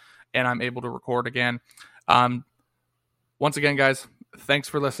town and I'm able to record again. Once again, guys, thanks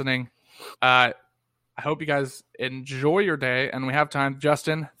for listening. I hope you guys enjoy your day and we have time.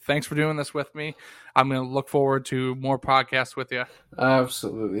 Justin, thanks for doing this with me. I'm going to look forward to more podcasts with you.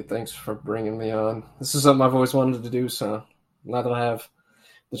 Absolutely. Thanks for bringing me on. This is something I've always wanted to do. So now that I have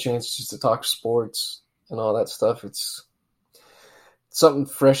the chance just to talk sports and all that stuff, it's something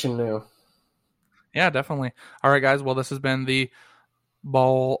fresh and new. Yeah, definitely. All right, guys. Well, this has been the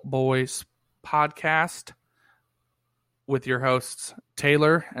Ball Boys podcast with your hosts,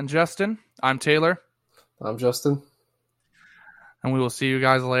 Taylor and Justin. I'm Taylor. I'm Justin. And we will see you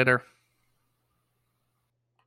guys later.